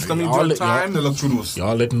whole list. Let me y'all take time to look through those.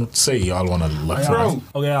 Y'all didn't say y'all want to look for Bro. them.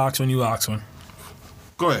 Okay, ask one. You ask one.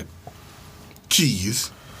 Go ahead.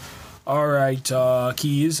 Keys. All right,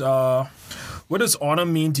 Keys. What does honor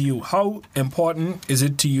mean to you? How important is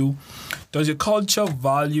it to you? Does your culture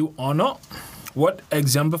value honor? What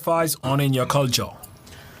exemplifies honor in your culture?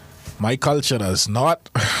 My culture does not.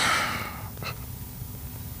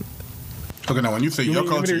 Okay, now when you say your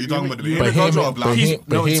culture, you're talking about the Bahamian- Bahamian culture or black? Bahamian-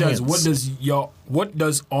 No, it says Bahamians. what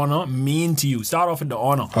does honor mean to you? Start off with the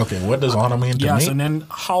honor. Okay, what does honor mean to me? Yes, and then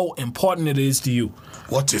how important it is to you.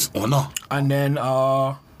 What is honor? And then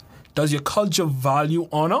does your culture value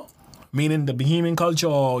honor? Meaning the Bahamian culture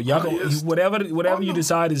or yes. whatever you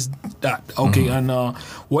decide is that. Okay, and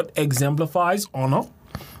what exemplifies honor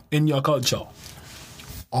in your culture?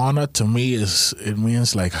 Honor to me it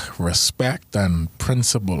means like respect and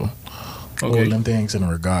principle. Okay. Holding things in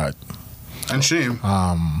regard. And shame.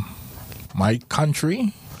 My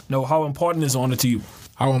country, No, how important is honor to you?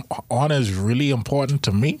 how honor is really important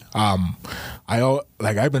to me.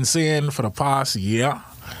 I've been saying for the past year.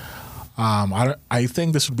 I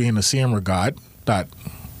think this would be in the same regard that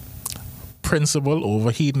principle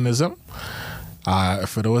over hedonism.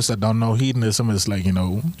 For those that don't know, hedonism is like,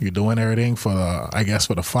 you're doing everything for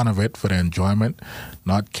the fun of it, for the enjoyment,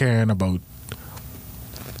 not caring about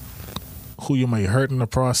who you may hurt in the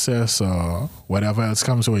process or whatever else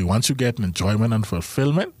comes away. Once you get enjoyment and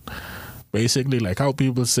fulfillment, basically like how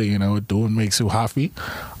people say, doing makes you happy.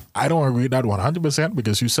 I don't agree with that 100%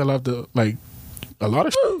 because you still have to a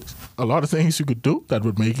lot of things you could do that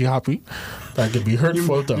would make you happy that could be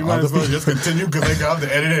hurtful to You might other as well people. just continue because I got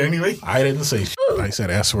to edit it anyway. I didn't say I said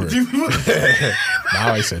S word.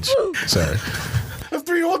 Now I said sorry. That's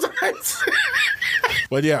 3 whole times.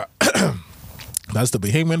 But yeah, does the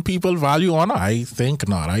Bahamian people value honor? I think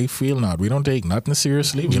not. I feel not. We don't take nothing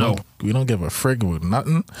seriously. We don't give a frig with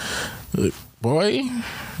nothing. Boy,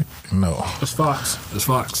 no. It's facts. It's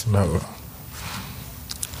facts. No.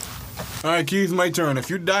 All right, Keys, my turn.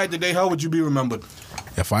 If you died today, how would you be remembered?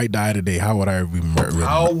 If I die today, how would I be remembered?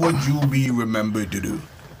 How would you be remembered to do?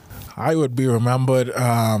 I would be remembered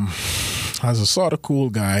as a sort of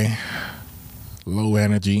cool guy, low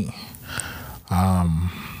energy,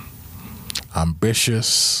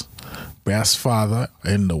 ambitious, best father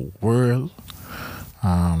in the world.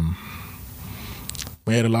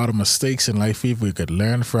 Made a lot of mistakes in life people we could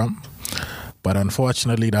learn from. But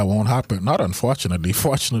unfortunately, that won't happen. Not unfortunately,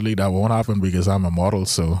 fortunately, that won't happen because I'm a model.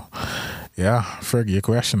 So, yeah, forget your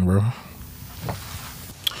question, bro.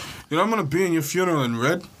 I'm going to be in your funeral in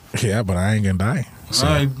red. Yeah, but I ain't going to die. So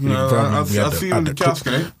All right, I'll see you in the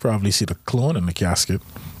casket, eh? Probably see the clone in the casket.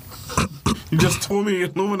 You just told me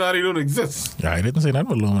Illuminati don't exist. Yeah, I didn't say that,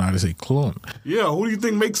 but Illuminati say clone. Yeah, who do you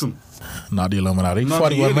think makes them? Not the Illuminati. Not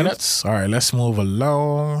 41 the minutes. All right, let's move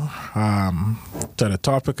along to the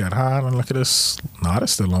topic at hand and look at this. No,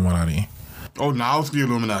 that's the Illuminati. Oh, now it's the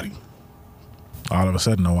Illuminati. All of a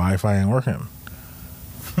sudden, the Wi-Fi ain't working.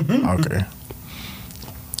 Okay.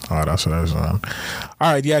 Oh, that's what I was on.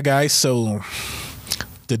 All right, yeah, guys. So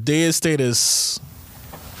the day's date is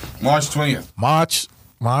March 20th. March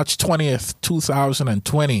 20th,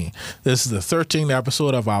 2020. This is the 13th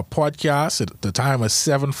episode of our podcast. The time is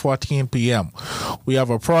 7:14 p.m. We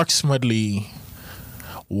have approximately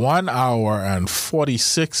 1 hour and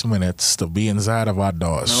 46 minutes to be inside of our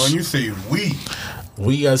doors. Now, when you say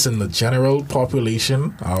we as in the general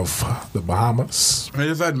population of the Bahamas, I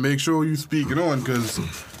just had to make sure you speak it on because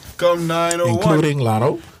come 9:01. including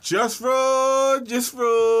Lano. Just road.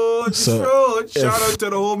 So, Shout out to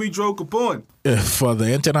the homie Joe Capone. For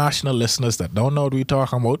the international listeners that don't know what we're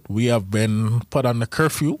talking about, we have been put on the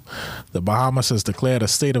curfew. The Bahamas has declared a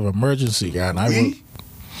state of emergency, and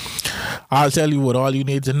I'll tell you what all you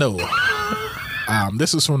need to know.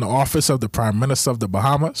 This is from the Office of the Prime Minister of the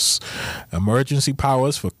Bahamas. Emergency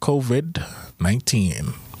powers for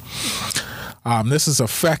COVID-19. This is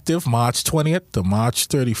effective March 20th to March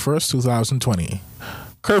 31st, 2020.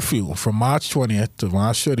 Curfew from March 20th to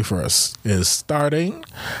March 31st is starting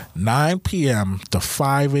 9 p.m. to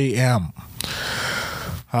 5 a.m.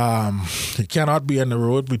 You cannot be on the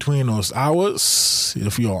road between those hours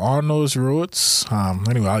if you're on those roads.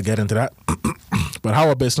 Anyway, I'll get into that. But how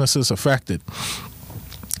are businesses affected?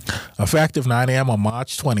 Effective 9 a.m. on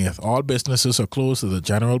March 20th, all businesses are closed to the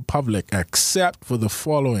general public except for the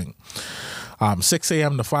following. 6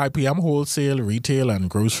 a.m. to 5 p.m. wholesale, retail, and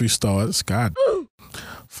grocery stores. God.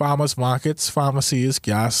 Farmers markets, pharmacies,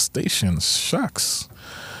 gas stations. Shucks.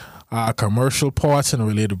 Commercial ports and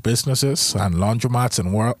related businesses, and laundromats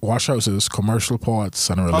and washhouses, commercial ports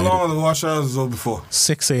and related. How long are the wash houses open for?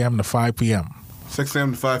 6 a.m. to 5 p.m. 6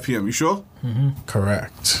 a.m. to 5 p.m. You sure?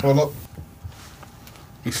 Correct. Hold up.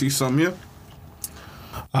 You see something here?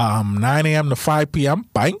 9 a.m. to 5 p.m.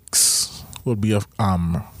 Banks will be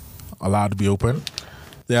allowed to be open.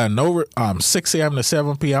 There are no 6 a.m. to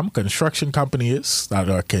 7 p.m. construction companies that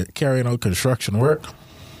are carrying out construction work.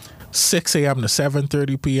 6 a.m. to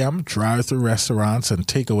 7:30 p.m. drive-through restaurants and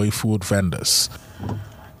takeaway food vendors.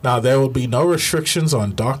 Now, there will be no restrictions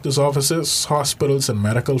on doctors' offices, hospitals and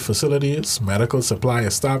medical facilities, medical supply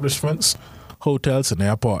establishments, hotels, and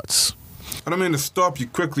airports. I don't mean to stop you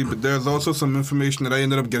quickly, but there's also some information that I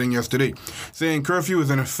ended up getting yesterday, saying curfew is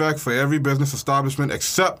in effect for every business establishment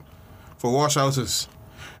except for wash houses.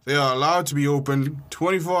 They are allowed to be open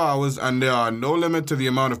 24 hours, and there are no limit to the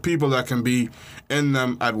amount of people that can be in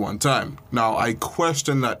them at one time. Now, I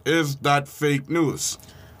question that. Is that fake news?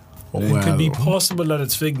 It could be possible that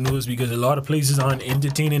it's fake news because a lot of places aren't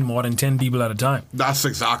entertaining more than 10 people at a time. That's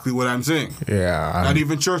exactly what I'm saying. Yeah. Not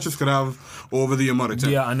even churches could have over the amount of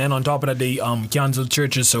time. Yeah, and then on top of that, they cancel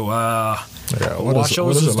churches. So, what wash is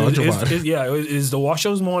houses, the logic about it? is the wash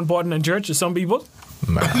house more important than church to some people?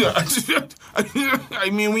 Nah. I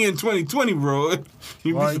mean, we in 2020, bro.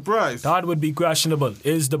 You'd be surprised. That would be questionable.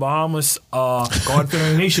 Is the Bahamas a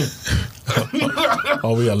God-fearing nation?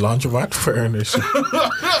 Are we a laundromat for nation?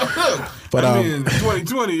 But I mean,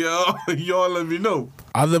 2020, y'all let me know.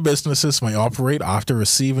 Other businesses may operate after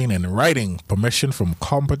receiving in writing permission from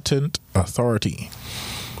competent authority.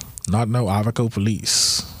 Not no Avoco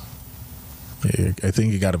police. Yeah, I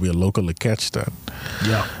think you got to be a local to catch that.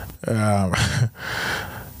 Yeah.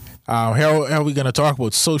 Here we going to talk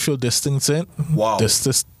about social distancing. Wow.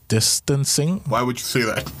 Distancing. Why would you say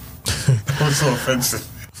that? That's so offensive.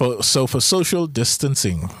 For social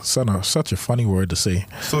distancing. Such a funny word to say.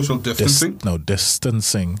 Social distancing?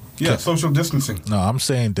 Distancing. Yeah, social distancing. No, I'm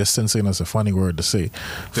saying distancing is a funny word to say.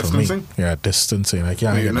 Distancing? For me. Yeah, distancing. I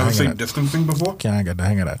can't You get the never hang say of that. distancing before? Can't get the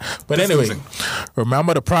hang of that. But anyway,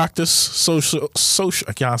 remember to practice social.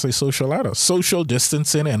 I can't say social either. Social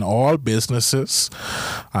distancing in all businesses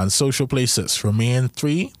and social places. Remain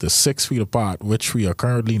 3 to 6 feet apart, which we are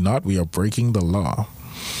currently not. We are breaking the law.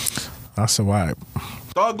 That's a vibe.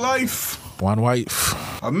 Dog life. One wife.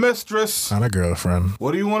 A mistress. And a girlfriend.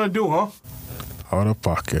 What do you want to do, huh? Out of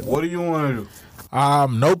pocket. What do you want to do?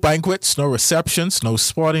 No banquets, no receptions, no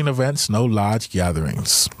sporting events, no large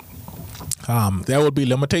gatherings. There will be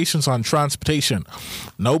limitations on transportation.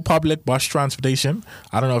 No public bus transportation.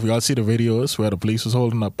 I don't know if y'all see the videos where the police was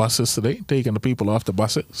holding up buses today, taking the people off the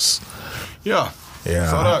buses. Yeah. Yeah.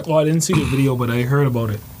 Saw that. Well, I didn't see the video, but I heard about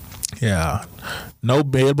it. Yeah. No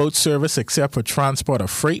mailboat service except for transport of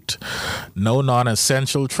freight. No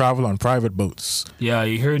non-essential travel on private boats. Yeah,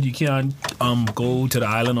 I heard you can't go to the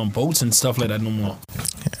island on boats and stuff like that no more.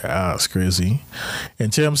 Yeah, that's crazy.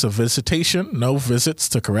 In terms of visitation, no visits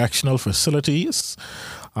to correctional facilities.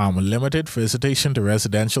 Limited visitation to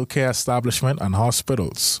residential care establishment and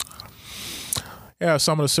hospitals. Yeah,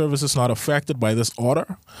 some of the services not affected by this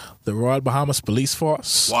order. The Royal Bahamas Police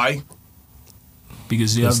Force. Why?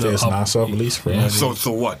 Because they have the Nassau Police Force.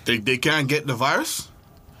 So what? They can't get the virus?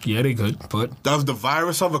 Yeah, they could, but Does the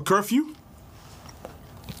virus have a curfew?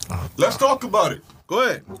 Let's talk about it. Go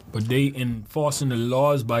ahead. But they enforcing the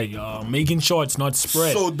laws by making sure it's not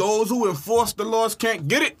spread. So those who enforce the laws can't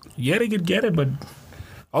get it? Yeah, they could get it, but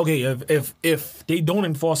okay, if they don't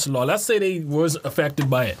enforce the law, let's say they was affected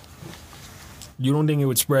by it, you don't think it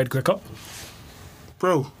would spread quicker?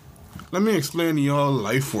 Bro, let me explain to you how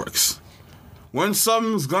life works. When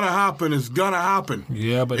something's gonna happen, it's gonna happen.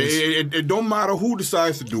 Yeah, but it don't matter who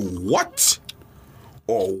decides to do what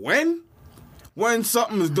or when. When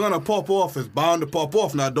something is gonna pop off, it's bound to pop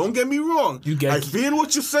off. Now, don't get me wrong. I feel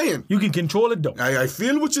what you're saying. You can control it, though. I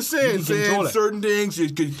feel what you're saying. You can control it. Certain things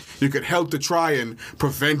you could help to try and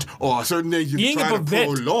prevent, or certain things you can try to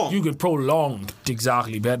prolong. You could prolong,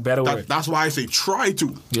 exactly. Better word. That's why I say try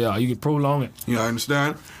to. Yeah, you could prolong it. You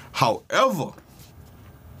understand? However,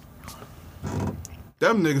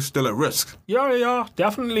 them niggas still at risk. Yeah,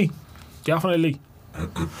 definitely.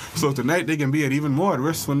 So tonight they can be at even more at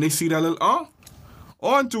risk when they see that little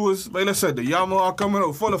on to us. Like I said, the Yamaha coming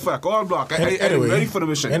out full effect, all block. Anyway, ready for the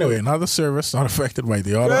mission. Anyway, another service not affected by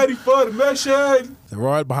the order. Ready for the mission. The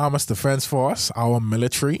Royal Bahamas Defense Force, our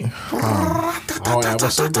military, our ever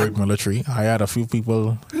so great military. I had a few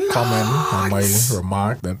people comment on my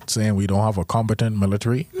remark that saying we don't have a competent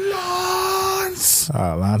military.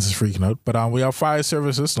 Lance is freaking out. But we have fire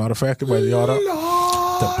services not affected by the order.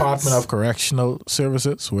 Department of Correctional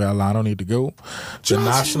Services, where Alano need to go. The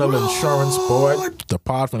National Insurance Board.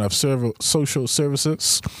 Department of Social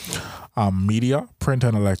Services. Media, print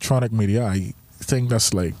and electronic media. I think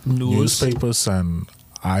that's like News. newspapers and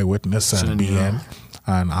Eyewitness and BN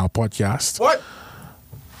and our podcast. What?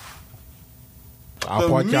 Our The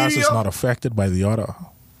podcast is media? not affected by the order.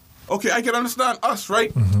 Okay, I can understand us,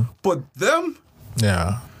 right? But them,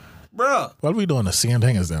 Yeah. bruh. Well, we doing the same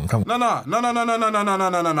thing as them. Come on.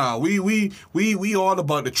 No. We all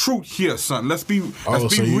about the truth here, son. Let's be Oh,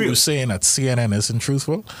 so real. you're saying that CNN isn't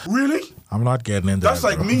truthful? Really? I'm not getting into That's that.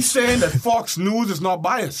 like bro. me saying that Fox News is not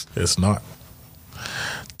biased. It's not.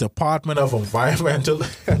 Department of Environmental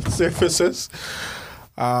Services,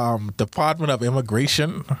 Department of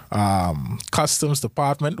Immigration, Customs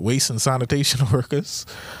Department, Waste and Sanitation Workers,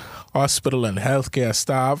 hospital and healthcare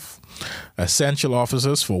staff, essential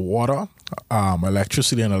officers for water,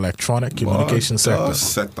 electricity and electronic communication sector.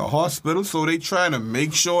 The hospital, so they trying to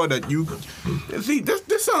make sure that you see.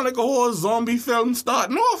 This sound like a whole zombie film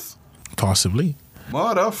starting off. Possibly.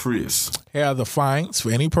 Mother freeze. Here are the fines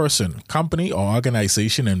for any person, company, or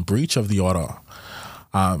organization in breach of the order.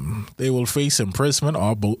 They will face imprisonment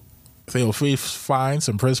or both. They will face fines,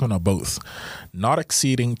 imprisonment, or both, not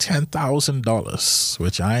exceeding $10,000,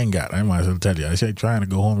 which I ain't got. I might as well tell you. I say trying to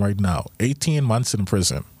go home right now. 18 months in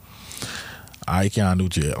prison. I can't do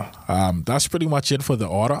jail. That's pretty much it for the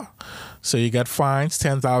order. So you get fines,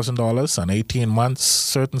 $10,000 and 18 months.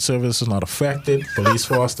 Certain services not affected. Police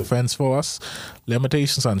force, defense force.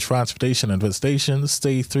 Limitations on transportation and visitations.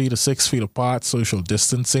 Stay 3 to 6 feet apart. Social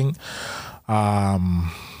distancing.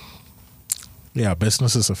 Yeah,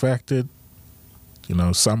 businesses affected. You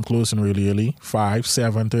know, some closing really early. 5,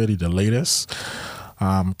 7:30 the latest.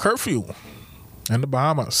 Curfew in the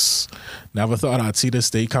Bahamas. Never thought I'd see this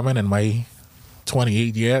day coming in my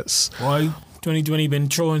 28 years. Why 2020 been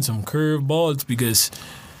throwing some curve balls because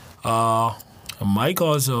my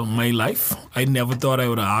cause of my life, I never thought I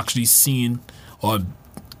would have actually seen or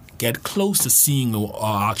get close to seeing an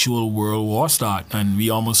actual world war start, and we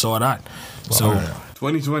almost saw that. So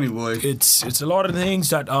 2020, boy. it's a lot of things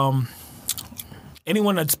that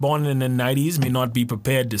anyone that's born in the 90s may not be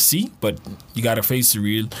prepared to see, but you got to face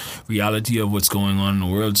the reality of what's going on in the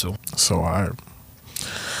world. So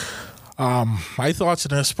My thoughts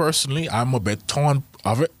on this personally, I'm a bit torn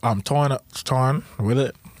of it. I'm torn with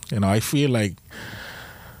it. You know, I feel like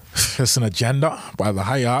it's an agenda by the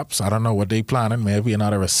high ups. I don't know what they planning. Maybe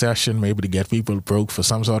another recession. Maybe to get people broke for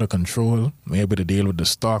some sort of control. Maybe to deal with the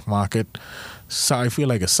stock market. So I feel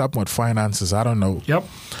like it's somewhat finances. I don't know. yep.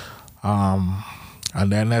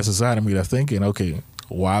 And then that's decided me to thinking, okay,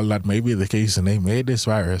 while that may be the case and they made this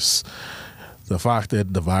virus, the fact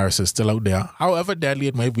that the virus is still out there, however deadly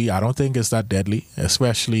it may be, I don't think it's that deadly,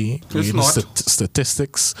 especially reading not.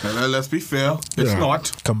 statistics. Let's be fair. It's Yeah.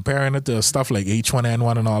 not. Comparing it to stuff like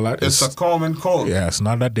H1N1 and all that. It's a common cold. Yeah, it's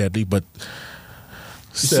not that deadly, but You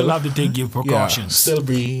still have to take your precautions. Still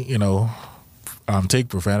be, take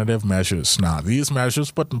preventative measures. Now, these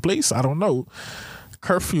measures put in place, I don't know.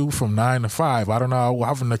 Curfew from 9 to 5. I don't know how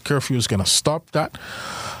having the curfew is going to stop that.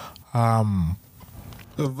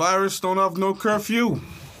 The virus don't have no curfew.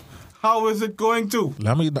 How is it going to?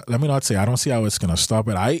 Let me not say I don't see how it's going to stop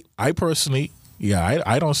it. I personally,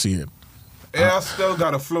 I don't see it. Air still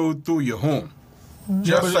gotta flow through your home.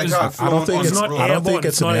 Just but like it's how not- it I don't flowing think on it's the not road. I don't think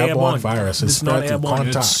it's an not airborne virus. It's not spread through airborne.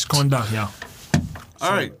 contact. It's contact, yeah.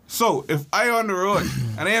 All right. So if I on the road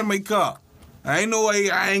and I in my car, I know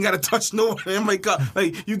I ain't gotta touch no one in my car.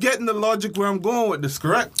 Like, you getting the logic where I'm going with this,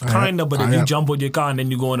 correct? Kinda, but if I you am. jump with your car and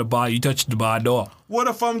then you go in the bar, you touch the bar door. What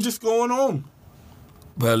if I'm just going home?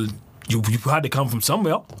 Well, you had to come from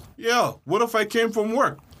somewhere. Yeah. What if I came from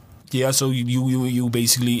work? Yeah, so you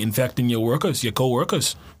basically infecting your workers, your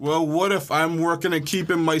co-workers. Well, what if I'm working and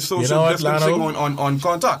keeping my social You know what, distancing Lano? on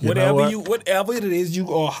contact? You know what? Whatever it is,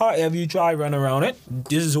 or however you try run around it,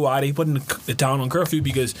 this is why they put the town on curfew,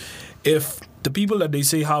 because if the people that they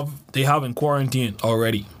say they have in quarantine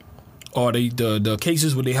already, or the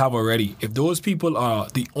cases where they have already, if those people are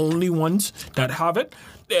the only ones that have it,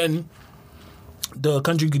 then the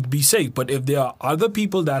country could be safe. But if there are other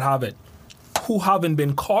people that have it who haven't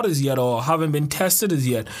been caught as yet or haven't been tested as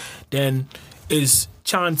yet, then is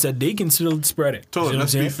chance that they can still spread it. So You know what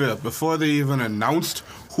let's I'm be saying? fair. Before they even announced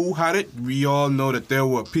who had it, we all know that there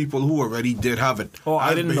were people who already did have it. Oh, I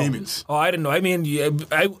as didn't Bahamians. know. Oh, I didn't know. I mean, I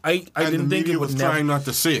And didn't the think media it was was trying not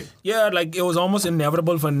to say it. Yeah, like it was almost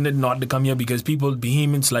inevitable for it not to come here because people,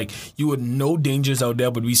 Bahamians, like you would know dangers out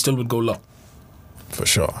there, but we still would go low. For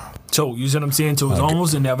sure. So you see what I'm saying? So it was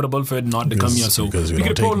almost inevitable for it not to come here. So because we we don't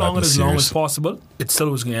could take prolong it nothing as long as serious. possible. It still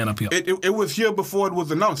was going to end up here. It was here before it was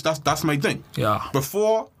announced. That's my thing. Yeah.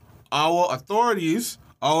 Before our authorities,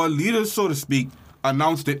 our leaders, so to speak,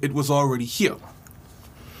 announced it, it was already here.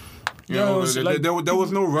 You know, there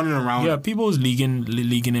was no running around. Yeah, people was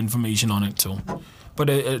leaking information on it too. But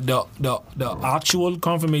the actual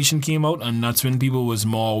confirmation came out, and that's when people was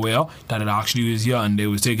more aware that it actually was here, and they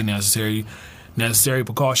was taking necessary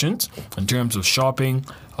precautions in terms of shopping,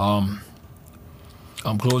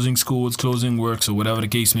 closing schools, closing works, or whatever the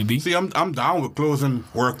case may be. See, I'm down with closing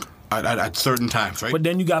work at certain times, right? But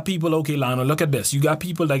then you got people, okay, Lionel, look at this. You got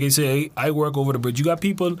people, like I say, I work over the bridge. You got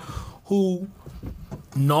people who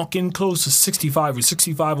knocking close to 65 or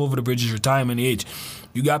 65 over the bridge is retirement age.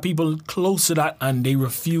 You got people close to that, and they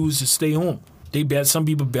refuse to stay home. Some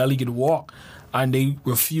people barely get to walk, and they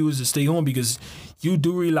refuse to stay home because you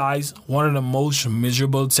do realize one of the most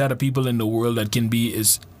miserable set of people in the world that can be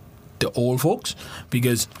is the old folks,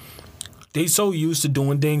 because they so used to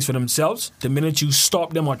doing things for themselves. The minute you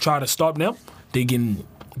stop them or try to stop them, they can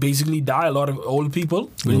basically die. A lot of old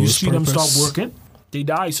people, when you see them stop working, they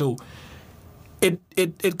die. So it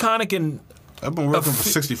kind of can. I've been working for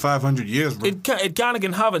 6,500 years, bro. It kind of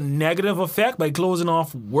can have a negative effect by closing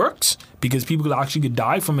off works because people actually could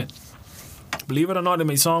die from it. Believe it or not, it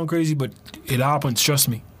may sound crazy, but it happens. Trust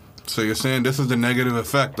me. So you're saying this is the negative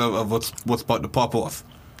effect of what's about to pop off?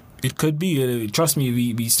 It could be. Trust me, if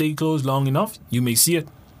we stay closed long enough, you may see it.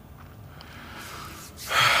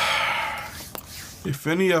 If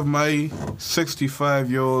any of my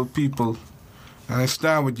 65-year-old people, and I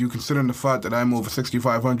stand with you considering the fact that I'm over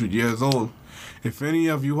 6,500 years old, if any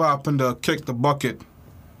of you happen to kick the bucket,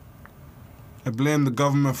 I blame the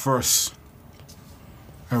government first,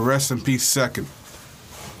 and rest in peace second.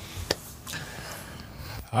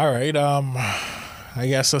 All right, I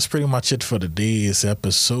guess that's pretty much it for today's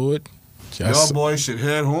episode. Y'all boys should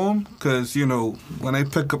head home, because, you know, when I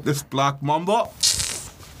pick up this black mamba,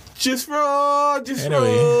 just roll.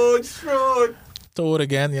 Throw it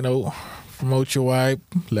again, you know, promote your wife,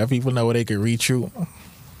 let people know where they can reach you.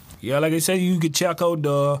 Yeah, like I said, you can check out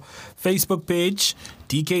the Facebook page,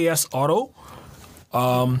 D.K.S. Auto.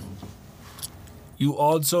 You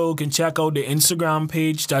also can check out the Instagram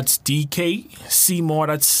page. That's D.K.S. More.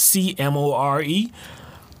 That's C-M-O-R-E.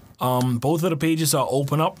 Both of the pages are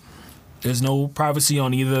open up. There's no privacy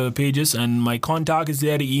on either of the pages. And my contact is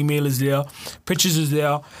there. The email is there. Pictures is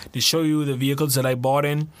there to show you the vehicles that I bought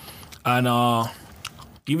in. And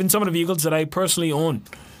even some of the vehicles that I personally own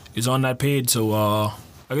is on that page. So,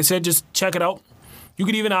 like I said, just check it out. You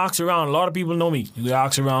could even ask around. A lot of people know me. You can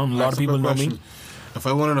ask around. A lot of people know me. If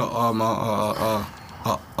I wanted a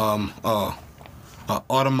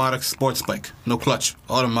automatic sports bike, no clutch,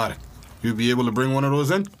 automatic, you'd be able to bring one of those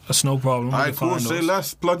in? That's no problem. All right, cool. Say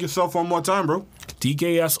less. Plug yourself one more time, bro.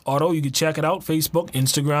 D.K.S. Auto. You can check it out. Facebook,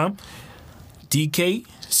 Instagram. D.K.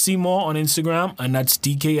 Seymour on Instagram, and that's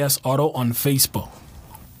D.K.S. Auto on Facebook.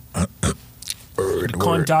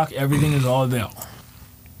 Contact, everything is all there.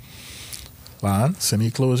 Lance,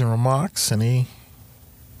 any closing remarks?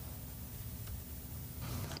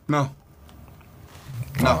 No.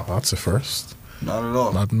 Oh, that's a first. Not at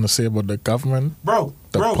all. Nothing to say about the government? Bro.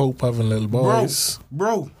 Pope having little boys?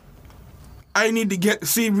 Bro. I need to get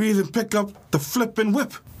Seabreeze and pick up the flipping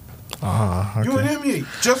whip. Okay. You and him,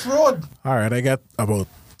 just rode. All right, I got about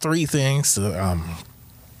 3 things to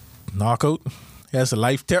knock out. Here's a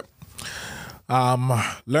life tip.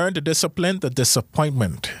 Learn to discipline the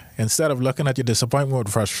disappointment. Instead of looking at your disappointment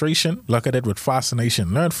with frustration, look at it with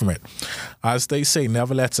fascination. Learn from it. As they say,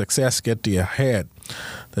 never let success get to your head.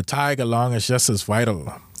 The tag along is just as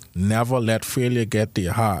vital. Never let failure get to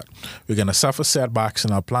your heart. We're going to suffer setbacks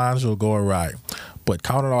and our plans will go awry. But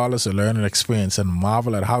count it all as a learning experience and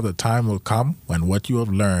marvel at how the time will come when what you have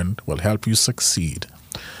learned will help you succeed.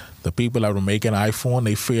 The people that were making iPhone,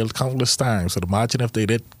 they failed countless times. So imagine if they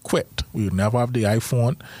did quit. We would never have the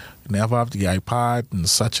iPhone, never have the iPod, and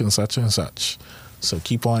such and such and such. So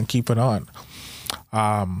keep on keeping on.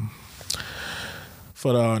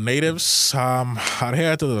 For the natives,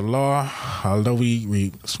 adhere to the law. Although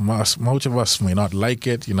most of us may not like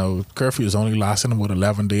it, you know, curfew is only lasting about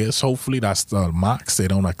 11 days. Hopefully that's the max. They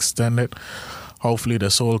don't extend it. Hopefully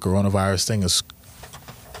this whole coronavirus thing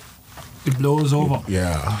it blows over.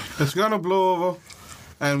 Yeah. It's going to blow over.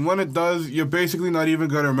 And when it does, you're basically not even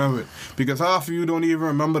going to remember it. Because half of you don't even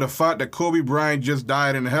remember the fact that Kobe Bryant just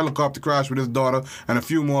died in a helicopter crash with his daughter and a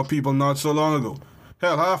few more people not so long ago.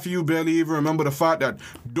 Hell, half of you barely even remember the fact that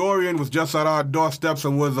Dorian was just at our doorsteps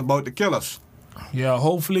and was about to kill us. Yeah,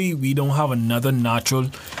 hopefully we don't have another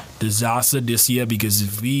natural disaster this year, because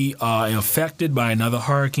if we are affected by another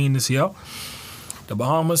hurricane this year, the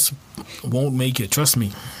Bahamas won't make it. Trust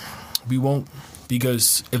me. We won't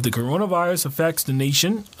because if the coronavirus affects the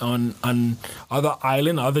nation on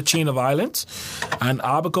other chain of islands, and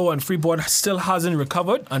Abaco and Freeport still hasn't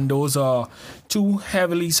recovered, and those are two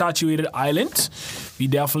heavily saturated islands, we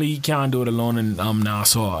definitely can't do it alone in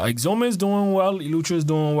Nassau. Exuma is doing well, Eleuthera is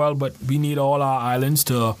doing well, but we need all our islands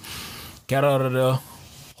to get out of the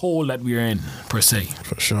hole that we're in, per se.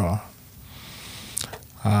 For sure.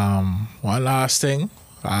 One last thing.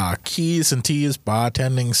 Keys and T's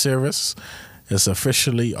bartending service is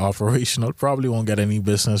officially operational. Probably won't get any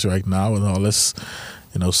business right now with all this,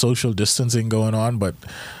 social distancing going on, but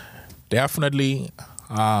definitely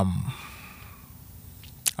after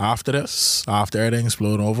everything's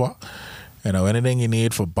blown over, anything you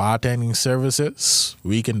need for bartending services,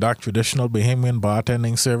 we conduct traditional Bahamian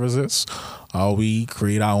bartending services. We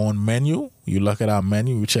create our own menu. You look at our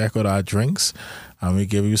menu, you check out our drinks, and we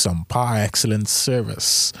give you some par excellence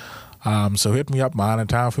service. So hit me up,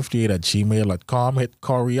 manatown58@gmail.com. Hit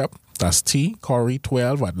Corey up. That's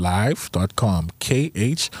Corey12 at live.com.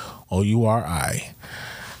 KHOURI.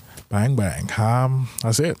 Bang, bang.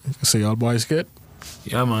 That's it. So y'all boys good?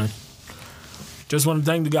 Yeah, man. Just want to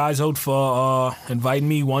thank the guys out for inviting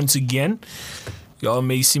me once again. Y'all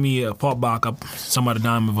may see me pop back up some other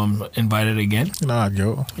time if I'm invited again. Nah,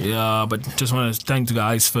 Joe. Yeah, but just want to thank the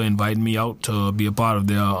guys for inviting me out to be a part of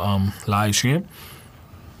their live stream.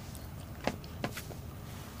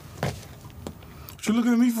 What you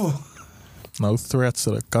looking at me for? No threats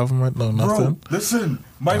to the government, no nothing. Bro, listen,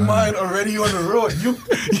 my mind already on the road. You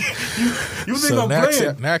think so I'm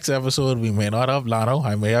playing? Next episode, we may not have Lano.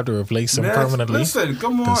 I may have to replace him permanently. Listen,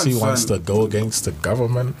 come on, because he son. wants to go against the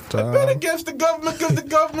government. I've been against the government because the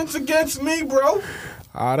government's against me, bro.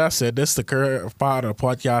 That's it. This is the current part of the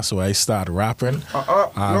podcast where I start rapping.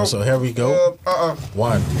 No. So here we go.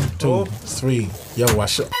 1, 2, 3. Yo,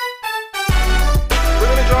 what's up? We're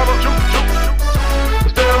gonna drama, juke.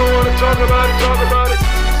 Cause they don't wanna talk about it.